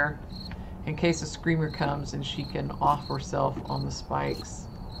there in case a screamer comes and she can off herself on the spikes.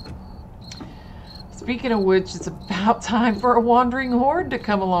 Speaking of which, it's about time for a wandering horde to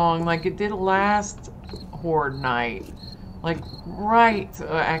come along like it did last horde night. Like, right,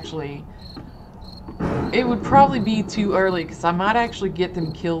 actually, it would probably be too early because I might actually get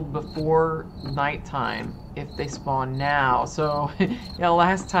them killed before nighttime if they spawn now. So, yeah,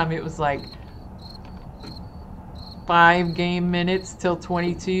 last time it was like 5 game minutes till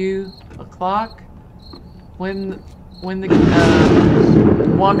 22 o'clock when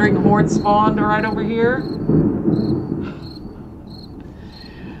the wandering horde spawned right over here.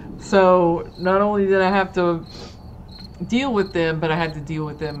 So not only did I have to deal with them, but I had to deal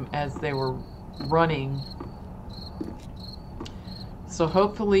with them as they were running. So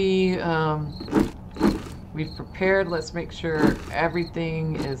hopefully we've prepared. Let's make sure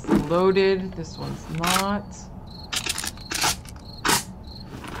everything is loaded. This one's not.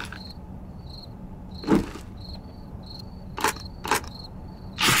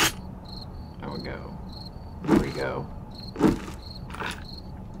 There we go. 3. we go.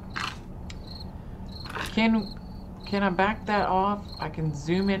 Can I back that off? I can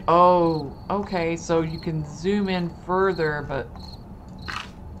zoom in. Oh, okay, so you can zoom in further, but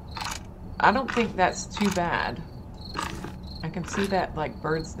I don't think that's too bad. I can see that like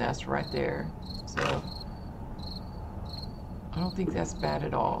bird's nest right there. So I don't think that's bad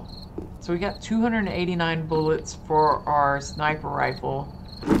at all. So we got 289 bullets for our sniper rifle,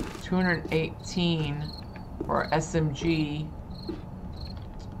 218 for our SMG,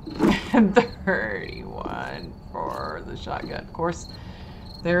 and 31 for the shotgun. Of course,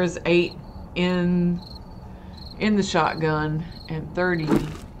 there's 8 in the shotgun and 30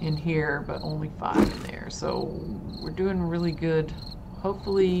 in here, but only 5 in there. So we're doing really good.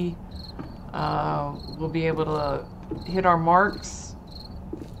 Hopefully, we'll be able to hit our marks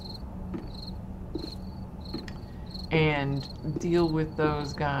and deal with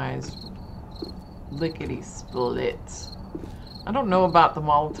those guys lickety split. I don't know about the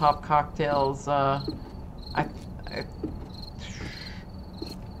Molotov cocktails. I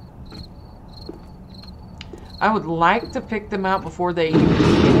would like to pick them out before they even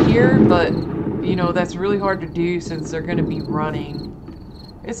get here, but you know, that's really hard to do since they're going to be running.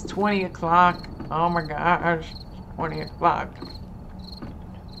 It's 20 o'clock. Oh my gosh, 20 o'clock.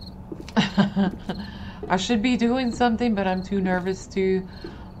 I should be doing something, but I'm too nervous to.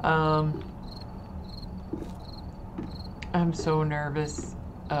 I'm so nervous.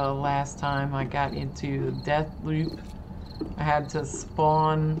 Last time I got into the death loop, I had to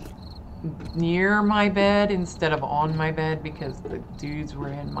spawn near my bed instead of on my bed because the dudes were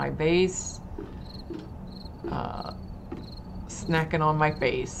in my base, snacking on my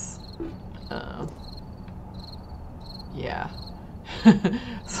face. Yeah.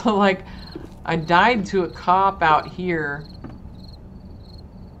 So like, I died to a cop out here.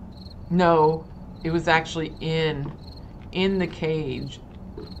 No, it was actually in the cage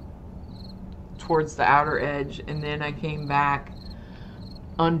towards the outer edge, and then I came back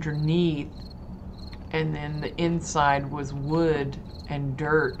underneath, and then the inside was wood and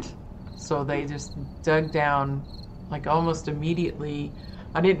dirt, so they just dug down like almost immediately.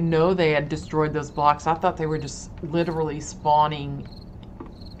 I didn't know they had destroyed those blocks. I thought they were just literally spawning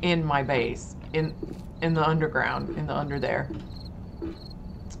in my base, in the underground, in the under there.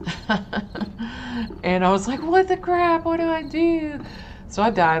 And I was like, what the crap, what do I do? So I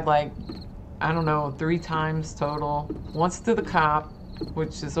died like, I don't know, 3 times total. Once to the cop,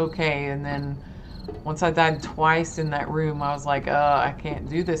 which is okay, and then once I died twice in that room, I was like, I can't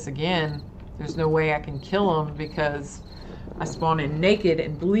do this again. There's no way I can kill him because I spawned in naked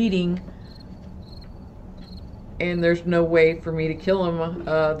and bleeding, and there's no way for me to kill him.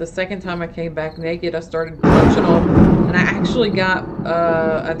 The second time I came back naked, I started punching him, and I actually got,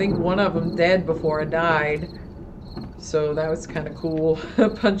 I think one of them dead before I died. So that was kind of cool,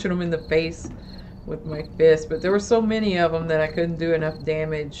 punching them in the face with my fist. But there were so many of them that I couldn't do enough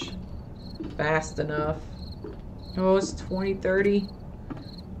damage fast enough. Oh, it's 2030.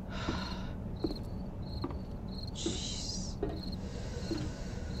 Jeez.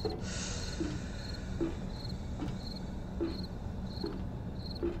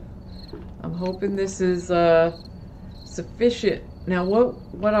 I'm hoping this is sufficient. Now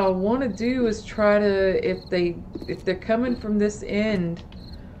what I want to do is try to, if they're coming from this end,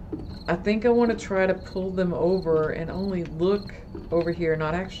 I think I want to try to pull them over and only look over here,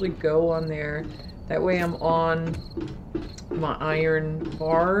 not actually go on there. That way I'm on my iron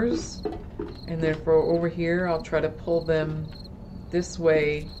bars, and then for over here I'll try to pull them this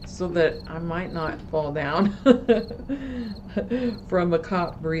way so that I might not fall down from a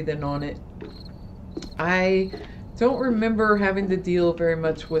cop breathing on it. I don't remember having to deal very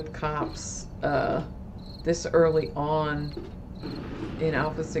much with cops this early on in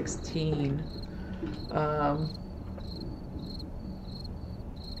Alpha 16. I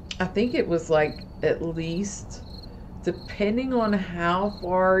think it was like, at least, depending on how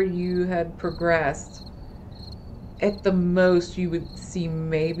far you had progressed, at the most you would see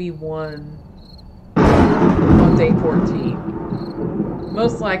maybe one on day 14.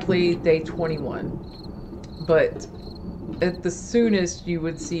 Most likely day 21. But at the soonest you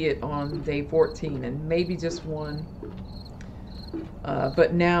would see it on day 14, and maybe just one.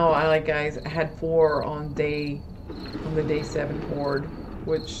 But now I had 4 on the day 7 horde,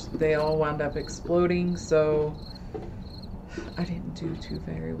 which they all wound up exploding, so I didn't do too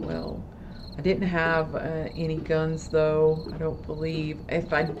very well. I didn't have any guns though, I don't believe.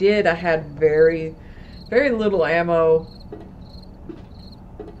 If I did, I had very, very little ammo.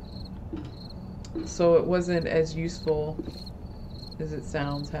 So it wasn't as useful as it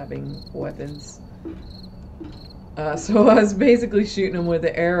sounds having weapons. So I was basically shooting them with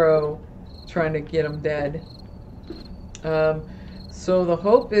the arrow, trying to get them dead. So the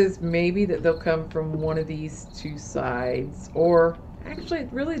hope is maybe that they'll come from one of these two sides. Or, actually,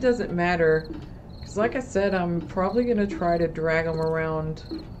 it really doesn't matter. Because like I said, I'm probably going to try to drag them around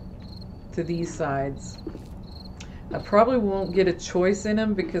to these sides. I probably won't get a choice in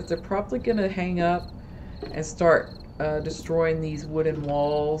them because they're probably going to hang up and start destroying these wooden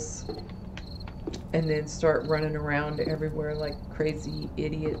walls. And then start running around everywhere like crazy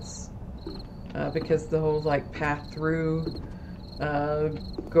idiots. Because the whole like path through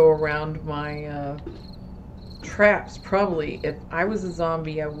go around my traps. Probably if I was a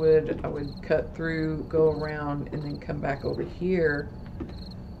zombie, I would cut through, go around, and then come back over here.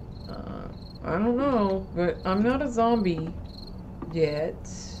 I don't know, but I'm not a zombie yet.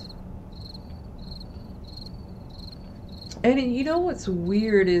 And you know what's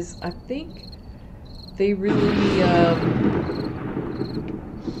weird is I think they really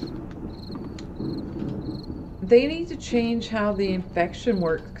they need to change how the infection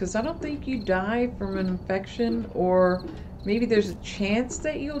works, because I don't think you die from an infection, or maybe there's a chance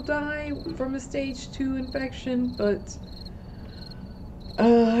that you'll die from a stage 2 infection, but I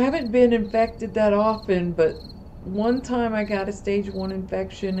haven't been infected that often. But one time I got a stage 1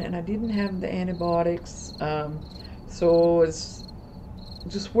 infection and I didn't have the antibiotics, so I was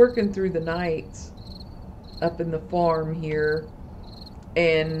just working through the night up in the farm here,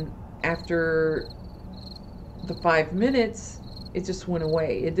 and after the 5 minutes, it just went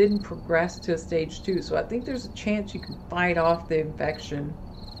away. It didn't progress to a stage 2, so I think there's a chance you can fight off the infection.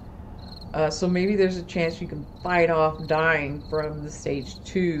 So maybe there's a chance you can fight off dying from the stage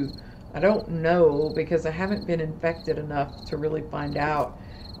 2. I don't know, because I haven't been infected enough to really find out.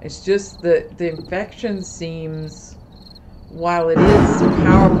 It's just that the infection seems, while it is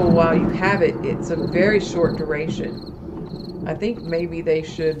powerful while you have it, it's a very short duration. I think maybe they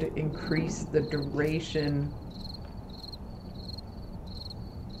should increase the duration.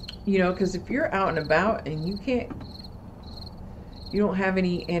 You know, because if you're out and about and you don't have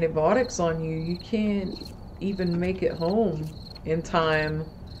any antibiotics on you, you can't even make it home in time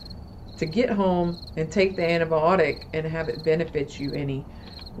to get home and take the antibiotic and have it benefit you any.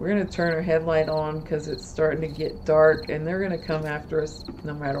 We're going to turn our headlight on because it's starting to get dark and they're going to come after us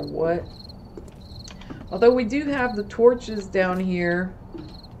no matter what. Although we do have the torches down here.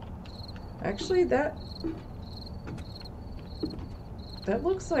 Actually, that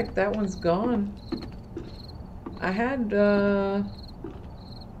looks like that one's gone. I had,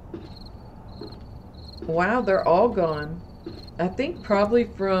 wow, they're all gone. I think probably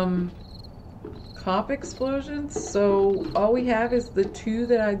from cop explosions. So all we have is the 2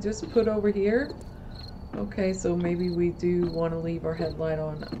 that I just put over here. Okay, so maybe we do want to leave our headlight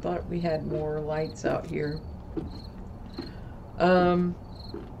on. I thought we had more lights out here.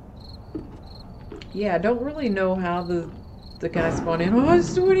 Yeah, I don't really know how the guy spawned in. Oh,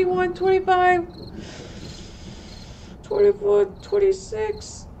 it's 21, 25, 24,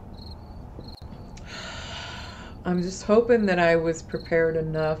 26. I'm just hoping that I was prepared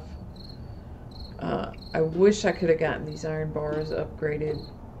enough. I wish I could have gotten these iron bars upgraded.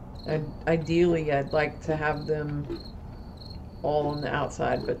 Ideally, I'd like to have them all on the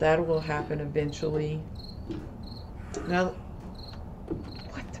outside, but that will happen eventually. Now,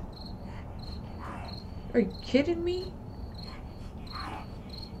 what? Are you kidding me?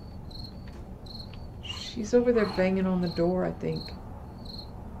 She's over there banging on the door, I think.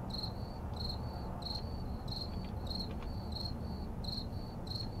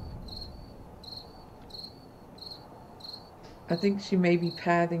 I think she may be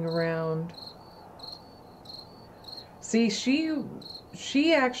pathing around. See,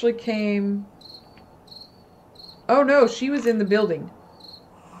 she actually came. Oh no, she was in the building.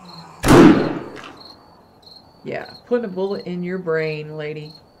 Yeah, putting a bullet in your brain,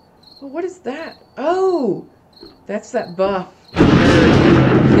 lady. Oh, what is that? Oh, that's that buff.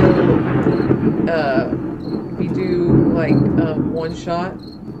 If you do like one shot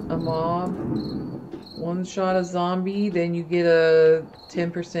a mob, one shot a zombie, then you get a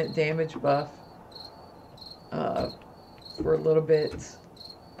 10% damage buff for a little bit.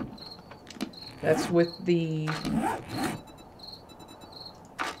 That's with the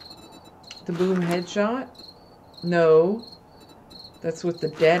boom headshot. No, that's with the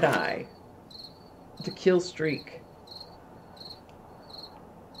dead eye, the kill streak.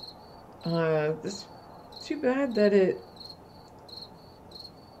 It's too bad that it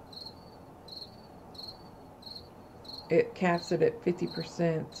caps it at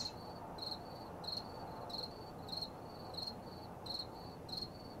 50%.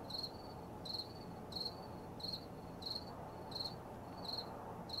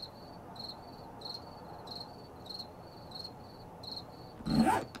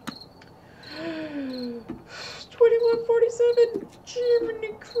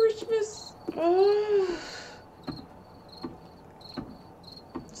 Jiminy Christmas. Oh.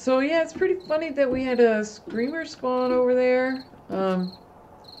 So yeah, it's pretty funny that we had a screamer spawn over there.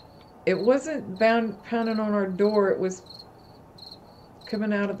 It wasn't pounding on our door. It was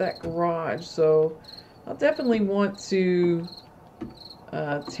coming out of that garage. So I'll definitely want to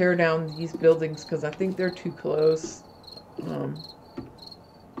tear down these buildings because I think they're too close.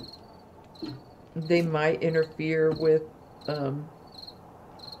 They might interfere with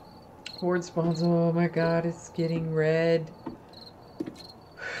horde spawns. Oh my god, it's getting red.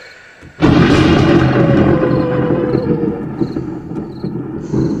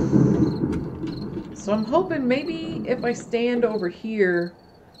 So I'm hoping maybe if I stand over here,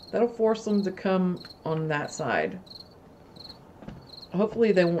 that'll force them to come on that side.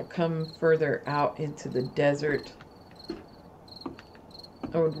 Hopefully they won't come further out into the desert.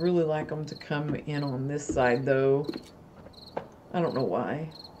 I would really like them to come in on this side though. I don't know why.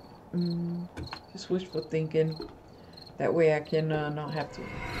 Just wishful thinking. That way I can not have to...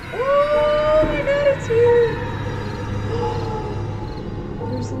 Oh my god, it's here!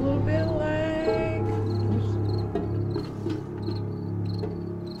 There's a little bit of lag.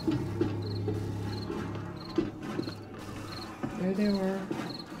 There they were.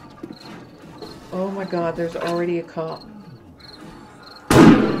 Oh my god, there's already a cop.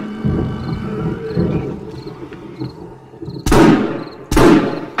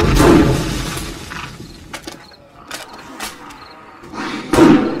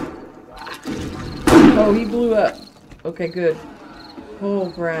 Oh, he blew up. Okay, good.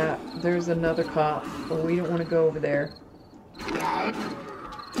 Oh, crap. There's another cop. Oh, we don't want to go over there.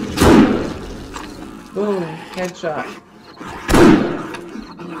 Boom. Headshot.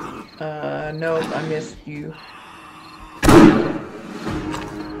 Nope, I missed you.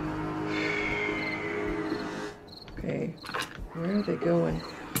 Okay. Where are they going?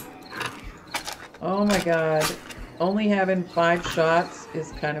 Oh my god. Only having 5 shots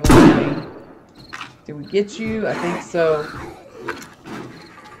is kind of annoying. Did we get you? I think so.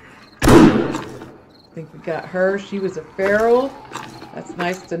 I think we got her. She was a feral. That's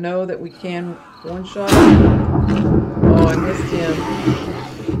nice to know that we can one-shot him. Oh, I missed him.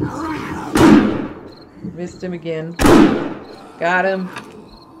 Missed him again. Got him.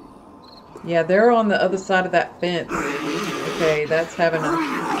 Yeah, they're on the other side of that fence. Okay, that's having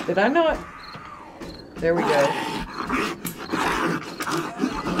a... Did I not? There we go.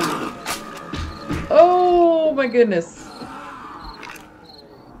 Oh my goodness.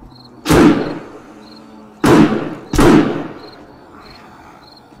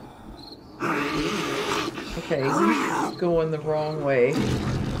 Okay, he's going the wrong way.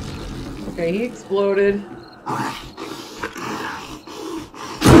 Okay, he exploded.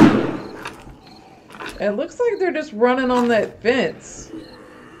 It looks like they're just running on that fence.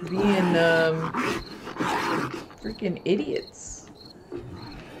 Being, freaking idiots.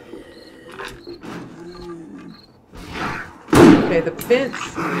 Okay, the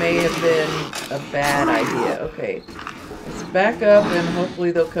fence may have been a bad idea. Okay, let's back up and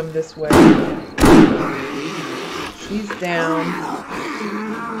hopefully they'll come this way. She's down.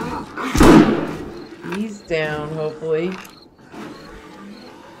 He's down, hopefully.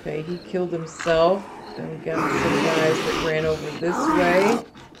 Okay, he killed himself. Then we got some guys that ran over this way.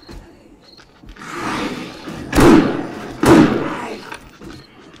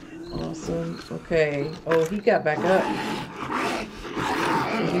 Awesome. Okay. Oh, he got back up.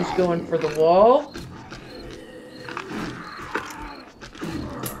 So he's going for the wall.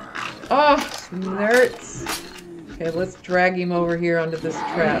 Oh, nerds. Okay, let's drag him over here onto this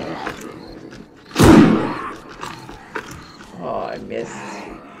trap. Oh, I missed.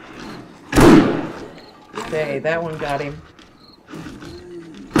 Okay, that one got him.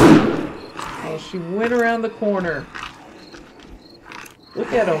 Oh, she went around the corner.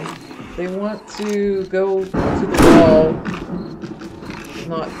 Look at them. They want to go to the wall,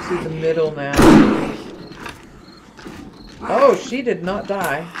 not to the middle now. Oh, she did not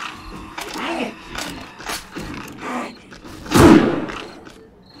die.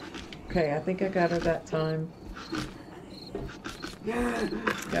 Okay, I think I got her that time.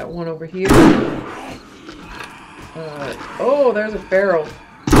 Got one over here. Oh, there's a feral.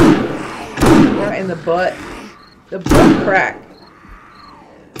 Right in the butt. The butt crack.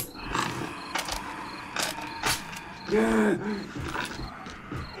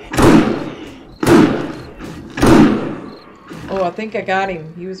 Oh, I think I got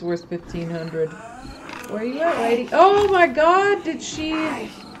him. He was worth 1,500. Where you at, lady? Oh my god, did she...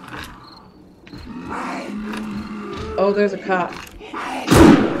 Oh, there's a cop.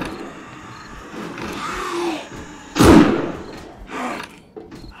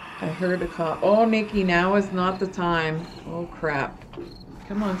 I heard a cop. Oh, Nikki, now is not the time. Oh, crap.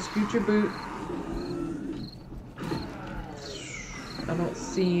 Come on, scoot your boot. I don't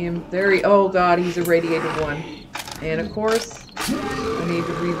see him. There he... Oh, God, he's a radiated one. And, of course, I need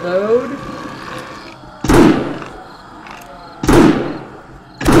to reload.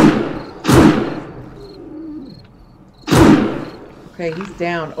 Okay, he's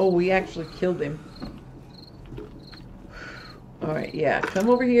down. Oh, we actually killed him. Alright, yeah. Come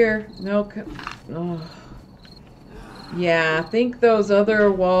over here. No, oh. Yeah, I think those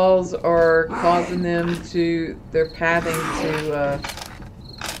other walls are causing them to... They're pathing to...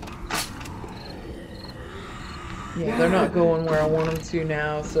 Yeah, they're not going where I want them to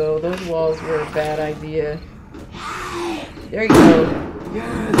now, so those walls were a bad idea. There you go.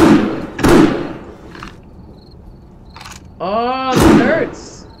 Oh, the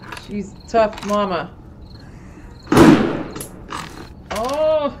hurts. She's tough mama.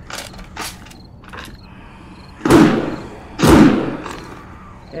 Oh!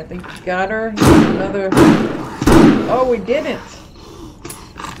 I think we got her. Another... Oh, we didn't.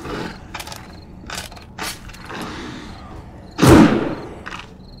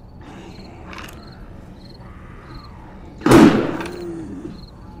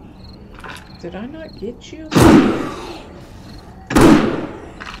 Did I not get you?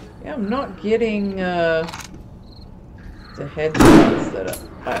 Yeah, I'm not getting the headshots that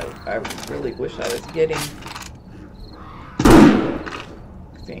I really wish I was getting.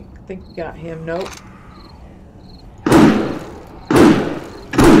 I think we got him. Nope.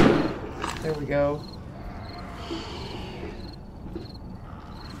 There we go.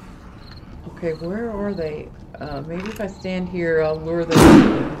 Okay, where are they? Maybe if I stand here, I'll lure them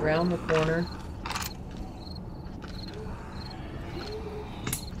around the corner.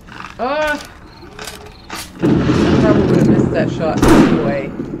 Ah! I probably would have missed that shot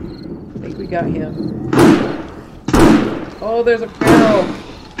anyway. I think we got him. Oh, there's a barrel.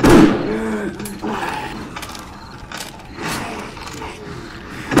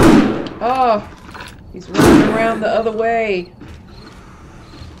 Oh, he's running around the other way.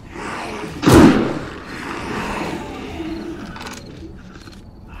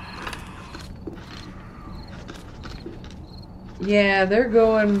 Yeah, they're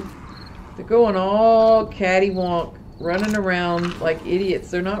going all cattywonk, running around like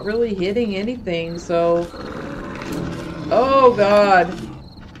idiots. They're not really hitting anything, so... Oh, God.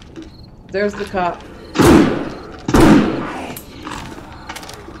 There's the cop.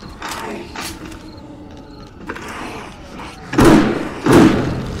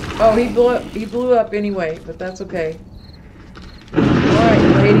 Oh, he blew up anyway, but that's okay. Alright,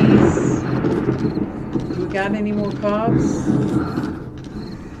 ladies. We got any more cops?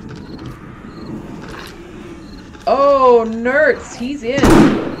 Oh, Nertz, he's in.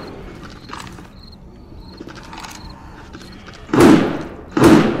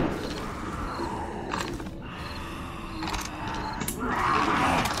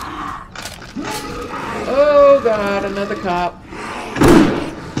 Oh, God, another cop.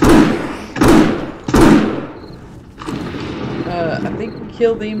 I think we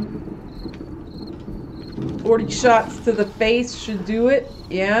killed him. 40 shots to the face should do it.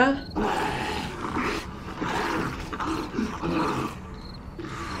 Yeah.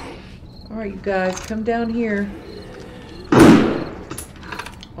 Alright, you guys, come down here.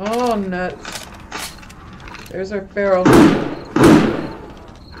 Oh, nuts. There's our feral.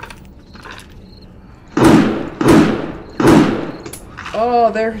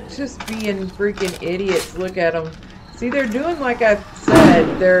 Oh, they're just being freaking idiots. Look at them. See, they're doing like I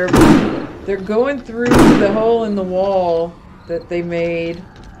said. They're going through the hole in the wall that they made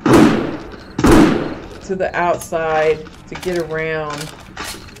to the outside to get around.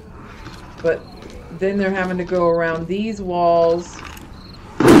 But then they're having to go around these walls.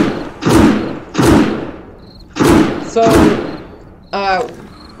 So,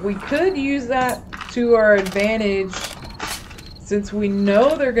 we could use that to our advantage since we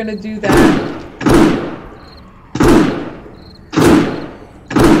know they're going to do that.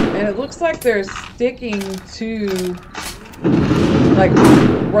 And it looks like they're sticking to, like,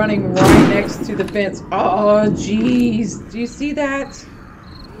 running right next to the fence. Oh, jeez. Do you see that?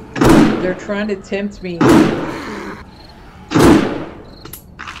 They're trying to tempt me.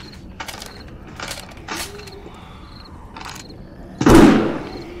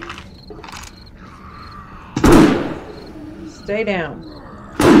 Stay down.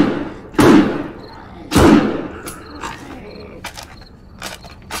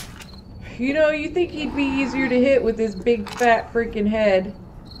 You know, you think he'd be easier to hit with his big fat freaking head.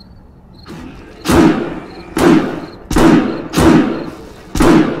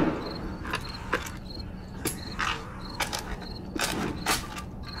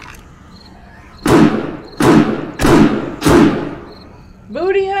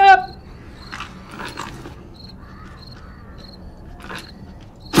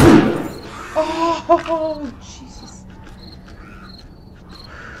 Oh, Jesus.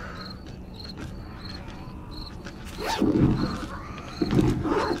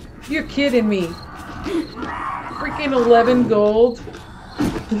 You're kidding me. Freaking 11 gold.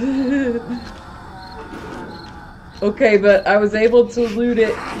 Okay, but I was able to loot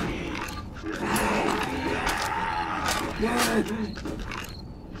it.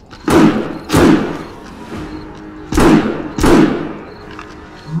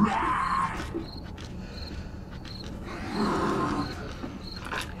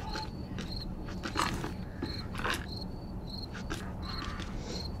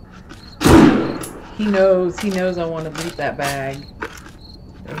 He knows I want to loot that bag.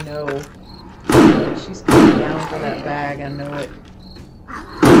 I know. She's coming down for that bag, I know it.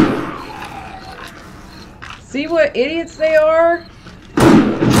 See what idiots they are?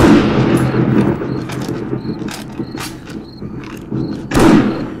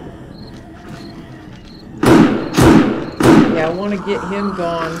 Yeah, I want to get him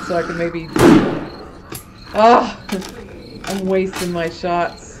gone so I can maybe... Ah! I'm wasting my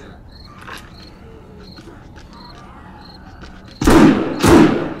shots.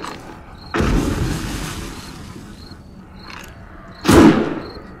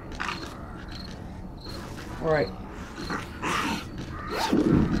 Alright.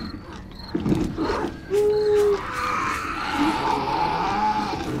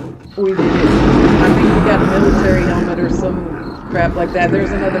 We did it. I think we got a military helmet or some crap like that.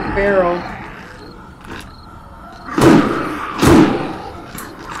 There's another pharaoh.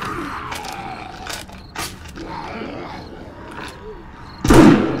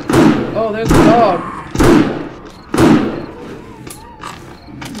 Oh, there's a dog.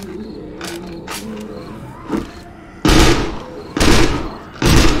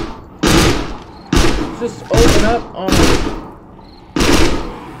 Just open up on it.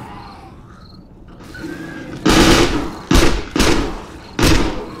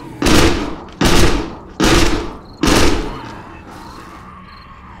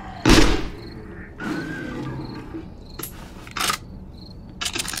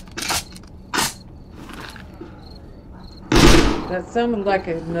 That sounded like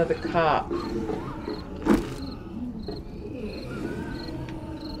another cop.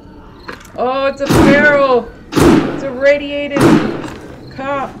 Oh, it's a feral! It's a radiated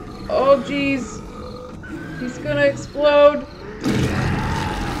cop. Oh, jeez. He's gonna explode.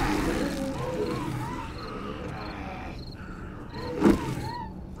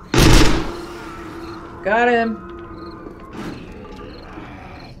 Got him.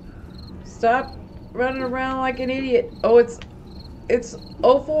 Stop running around like an idiot. Oh, it's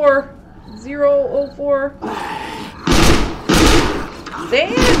 04. 004.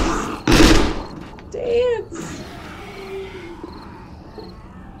 Dance! Dance!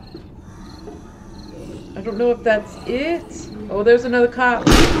 I don't know if that's it. Oh, there's another cop.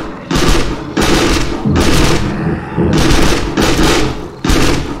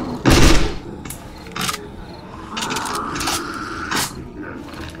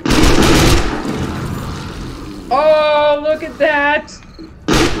 Oh, look at that!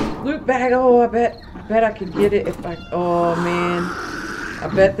 Loot bag. Oh, I bet I could get it if I... Oh, man. I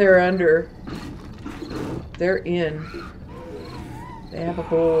bet they're under. They're in. They have a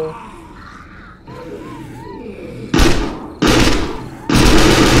hole.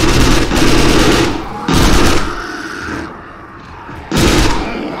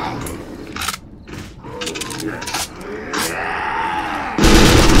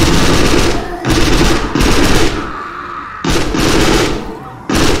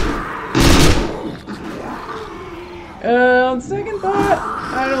 On second thought,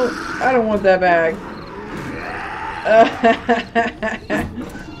 I don't want that bag.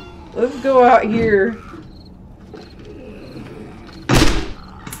 Let's go out here.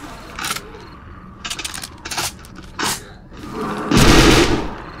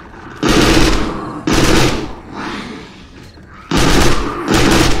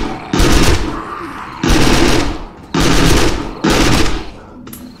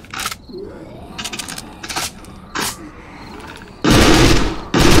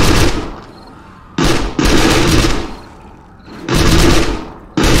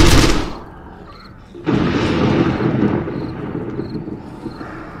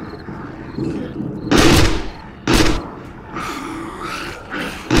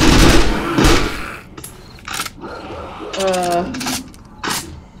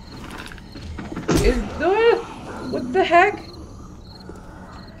 What the heck?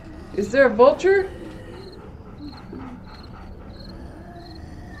 Is there a vulture?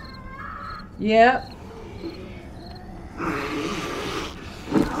 Yeah.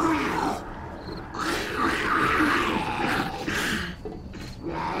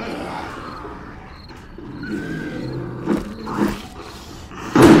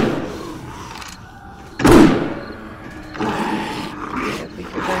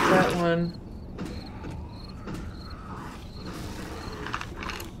 that one.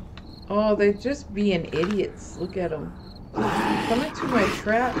 Oh, they're just being idiots. Look at them. Come into my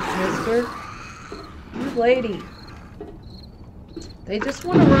trap, mister. You lady. They just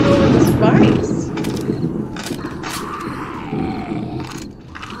want to run over the spikes.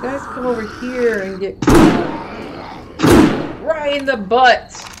 You guys come over here and get right in the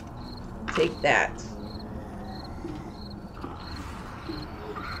butt. Take that.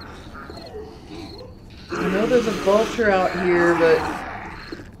 I know there's a vulture out here, but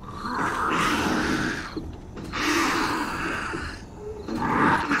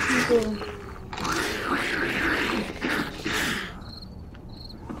people.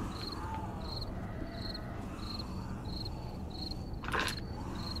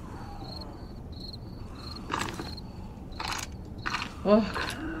 Oh.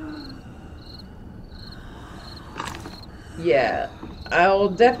 Yeah, I'll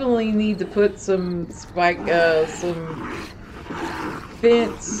definitely need to put some some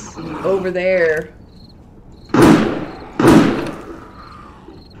fence over there.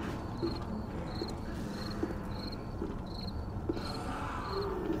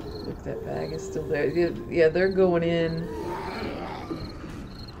 Look, that bag is still there. Yeah, they're going in.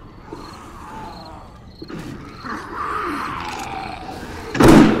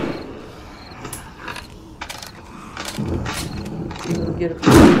 Get a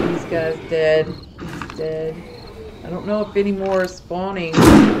few of these guys dead. He's dead. I don't know if any more are spawning.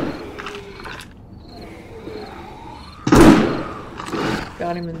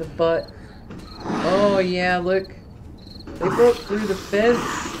 Got him in the butt. Oh yeah, look. They broke through the fence,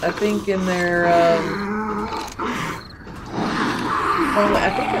 I think, in their probably,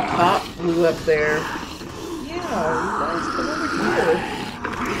 I think a cop flew up there. Yeah, you guys come over here.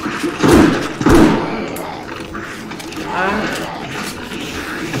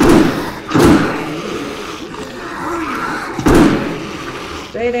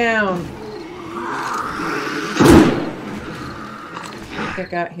 Stay down. I think I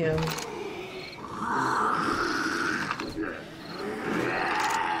got him.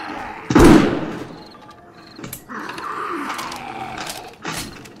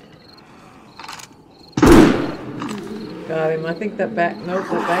 Got him. I think that bag, nope,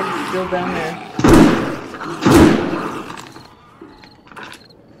 that bag is still down there.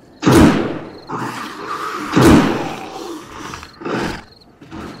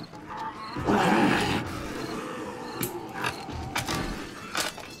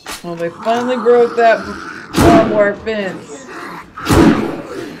 Well, they finally broke that barbed wire fence.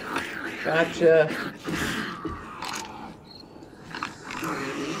 Gotcha.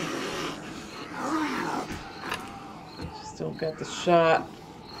 Still got the shot.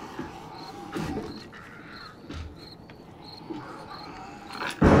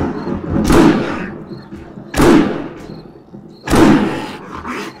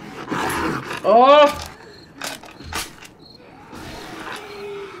 Oh!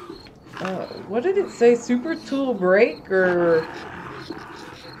 What did it say? Super tool break or...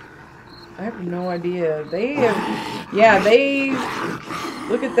 I have no idea. They have... Yeah, they...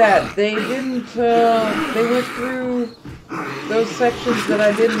 Look at that. They didn't... they went through those sections that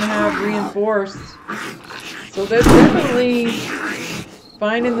I didn't have reinforced. So they're definitely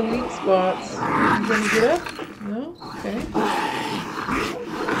finding the weak spots. You gonna get up? No? Okay.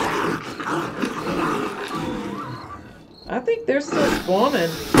 I think they're still spawning.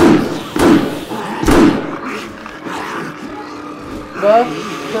 Buff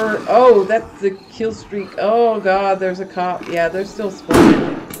for... Oh, that's the kill streak. Oh god, there's a cop. Yeah, they're still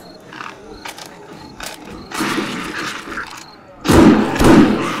spawning.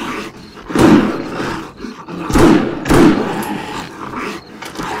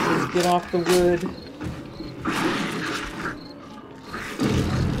 Let's get off the wood.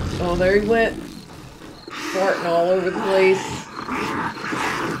 Oh, there he went. Farting all over the place.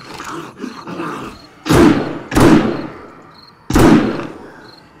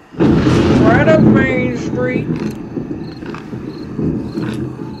 Right up Main Street.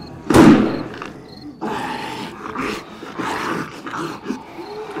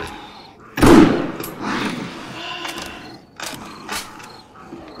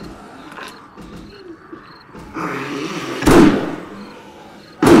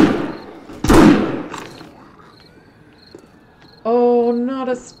 Oh, not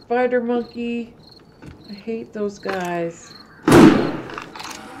a spider monkey. I hate those guys.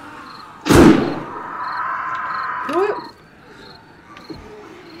 What?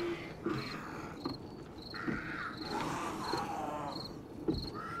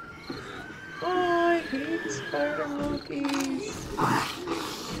 Oh, I hate spider monkeys.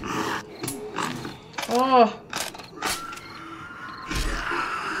 Oh.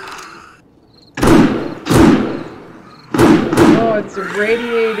 Oh, it's a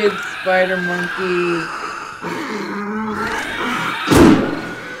radiated spider monkey.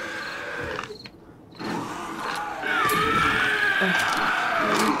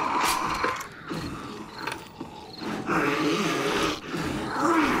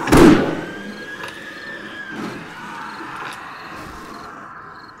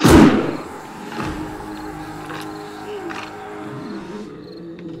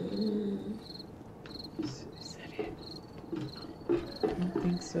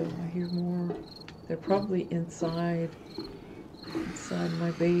 So I hear more. They're probably inside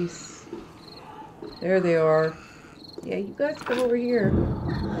my base. There they are. Yeah, you guys come over here.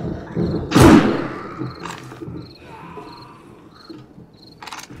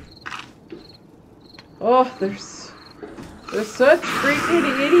 Oh, they're such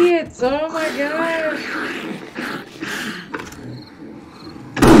freaking idiots. Oh my gosh.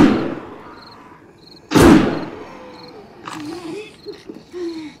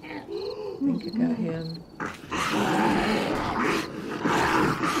 I think I got him.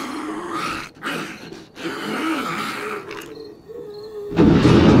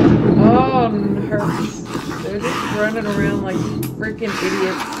 Oh, hurts. They're just running around like freaking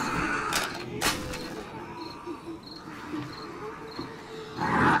idiots.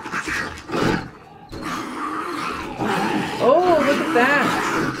 Oh, look at that.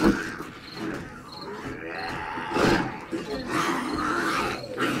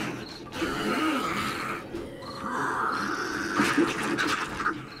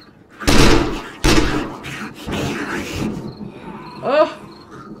 Oh!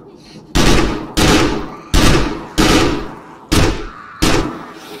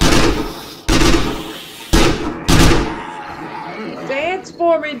 Dance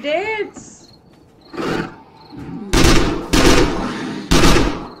for me, dance!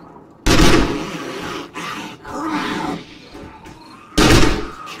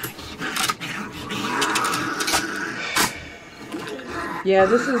 Yeah,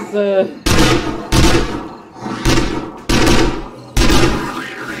 this is the...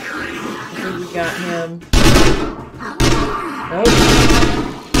 got him. Nope.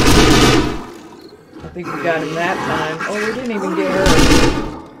 I think we got him that time. Oh, we didn't even get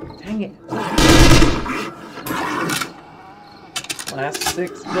hurt. Dang it. Last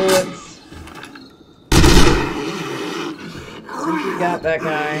 6 bullets. I think we got that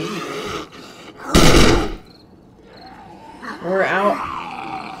guy. We're out.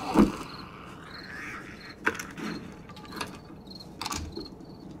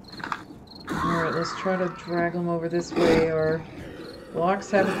 Alright, let's try to drag them over this way. Our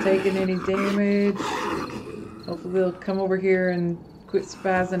blocks haven't taken any damage. Hopefully they'll come over here and quit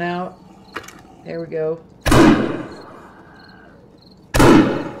spazzing out. There we go.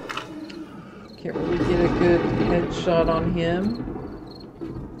 Can't really get a good headshot on him.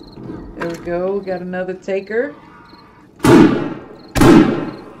 There we go. Got another taker.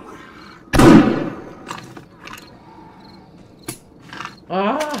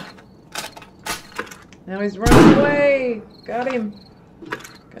 Ah! Now he's running away! Got him!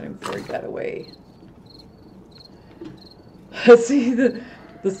 Got him before he got away. See, the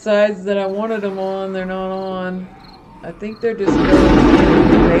sides that I wanted them on, they're not on. I think they're just going to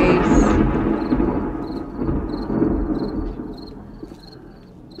the base.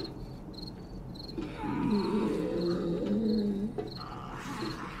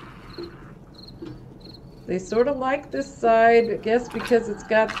 They sort of like this side, I guess, because it's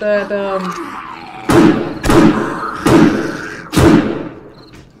got that,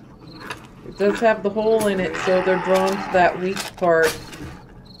 it does have the hole in it, so they're drawn to that weak part.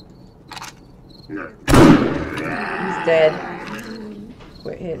 He's dead.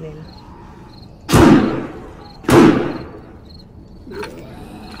 Quit hitting him.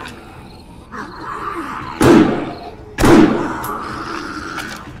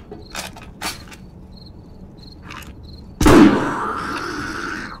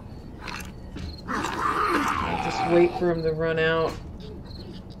 Wait for him to run out.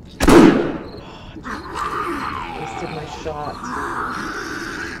 Wasted my shot.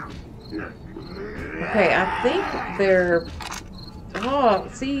 Okay, I think they're... Oh,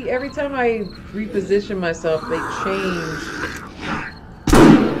 see, every time I reposition myself, they change.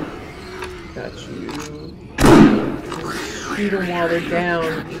 Got you. Just shoot them while they're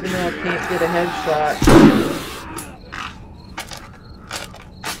down, even though I can't get a headshot.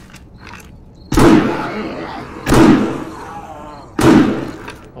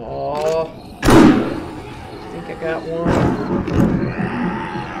 Got one.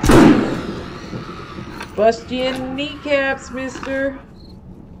 Bust you in the kneecaps, mister.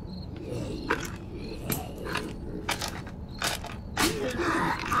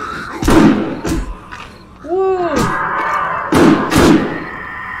 Whoa!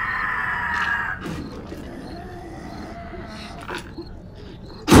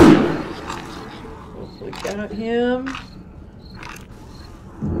 Hopefully got him.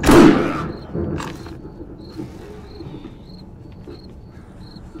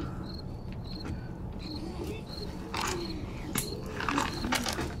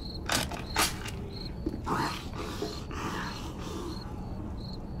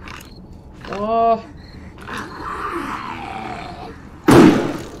 Oh.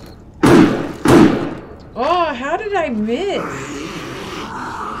 Oh, how did I miss?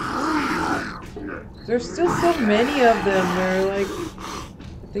 There's still so many of them. They're like,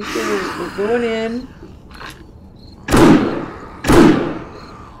 I think they're going in.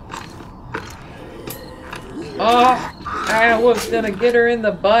 Oh, I was gonna get her in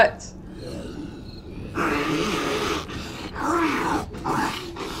the butt.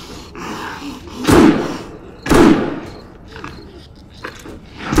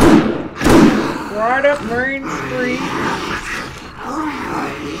 Right up Main Street.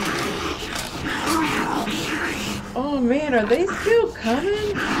 Oh man, are they still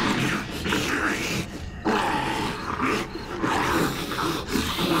coming?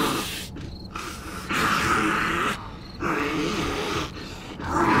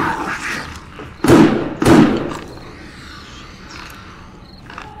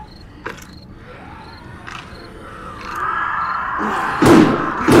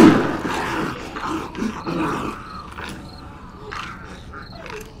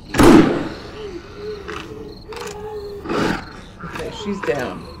 She's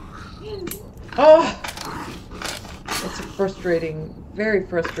down. Oh! That's a frustrating, very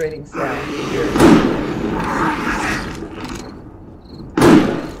frustrating sound to hear.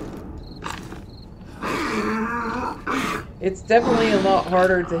 It's definitely a lot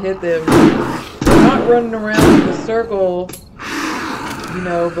harder to hit them. They're not running around in the circle, you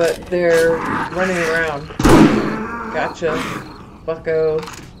know, but they're running around. Gotcha, bucko.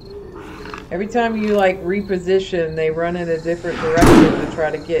 Every time you like reposition, they run in a different direction to try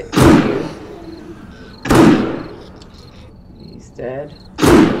to get to you. He's dead.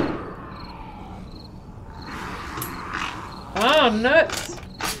 Oh, nuts!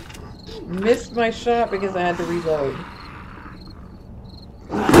 Missed my shot because I had to reload.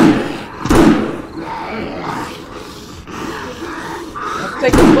 I'll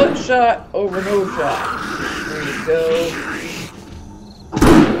take a foot shot over no shot. There you go.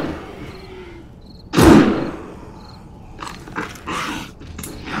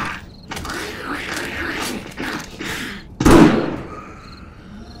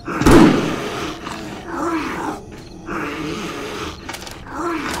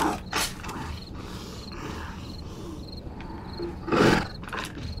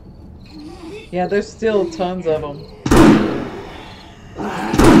 Yeah, there's still tons of them.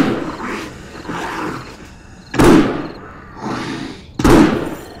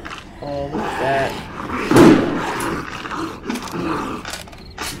 Oh, look at that.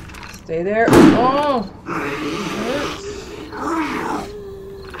 Stay there. Oh! Hurts.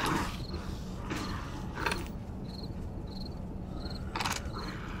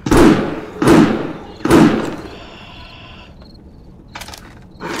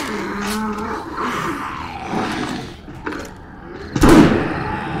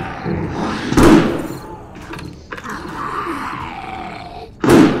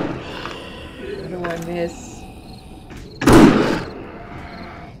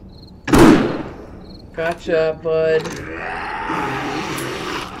 Gotcha, bud.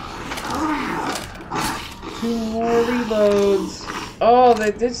 2 more reloads. Oh,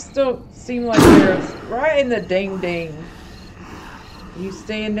 they just don't seem like they're right in the ding ding. You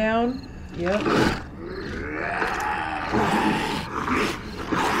staying down? Yep.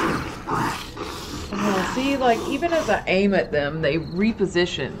 Oh, see, like, even as I aim at them, they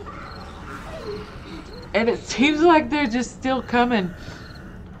reposition. And it seems like they're just still coming.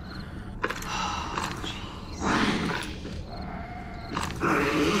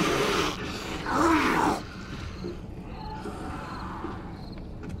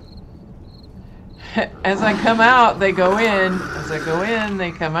 As I come out, they go in. As I go in,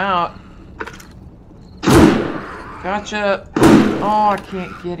 they come out. Gotcha. Oh, I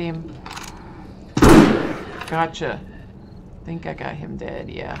can't get him. Gotcha. I think I got him dead,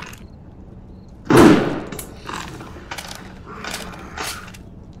 yeah.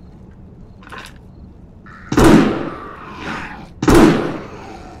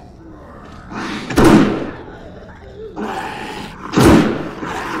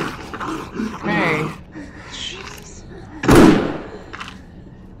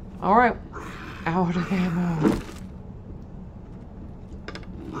 Alright. Out of ammo.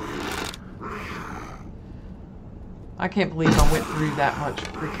 I can't believe I went through that much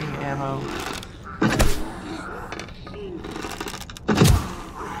freaking ammo.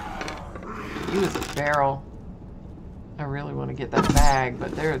 He was a barrel. I really want to get that bag,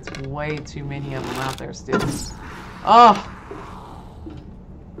 but there's way too many of them out there still. Oh!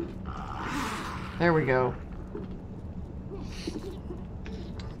 There we go.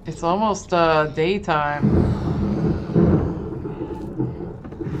 It's almost daytime.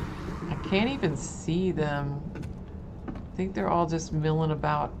 I can't even see them. I think they're all just milling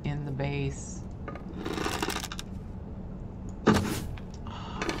about in the base. Well,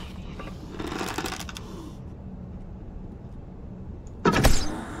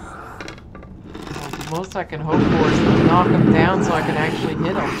 the most I can hope for is to knock them down so I can actually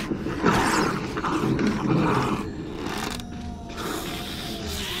hit them.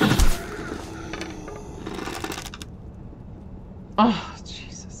 Oh,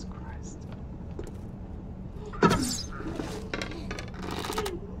 Jesus Christ.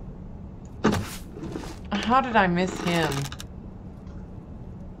 How did I miss him?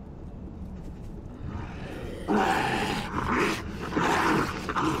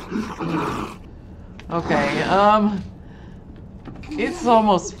 Okay, it's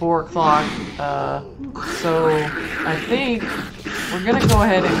almost 4 o'clock, so I think we're gonna go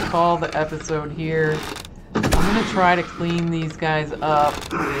ahead and call the episode here. I'm gonna try to clean these guys up,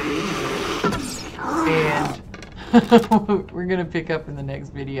 and we're gonna pick up in the next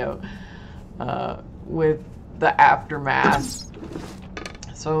video with the aftermath.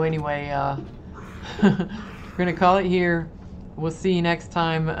 So anyway, we're gonna call it here. We'll see you next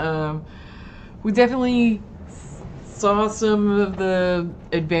time. We definitely saw some of the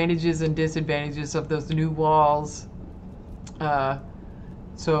advantages and disadvantages of those new walls.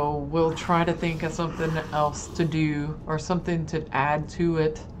 So we'll try to think of something else to do or something to add to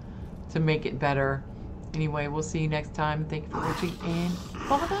it to make it better. Anyway, we'll see you next time. Thank you for watching, and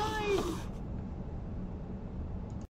bye-bye!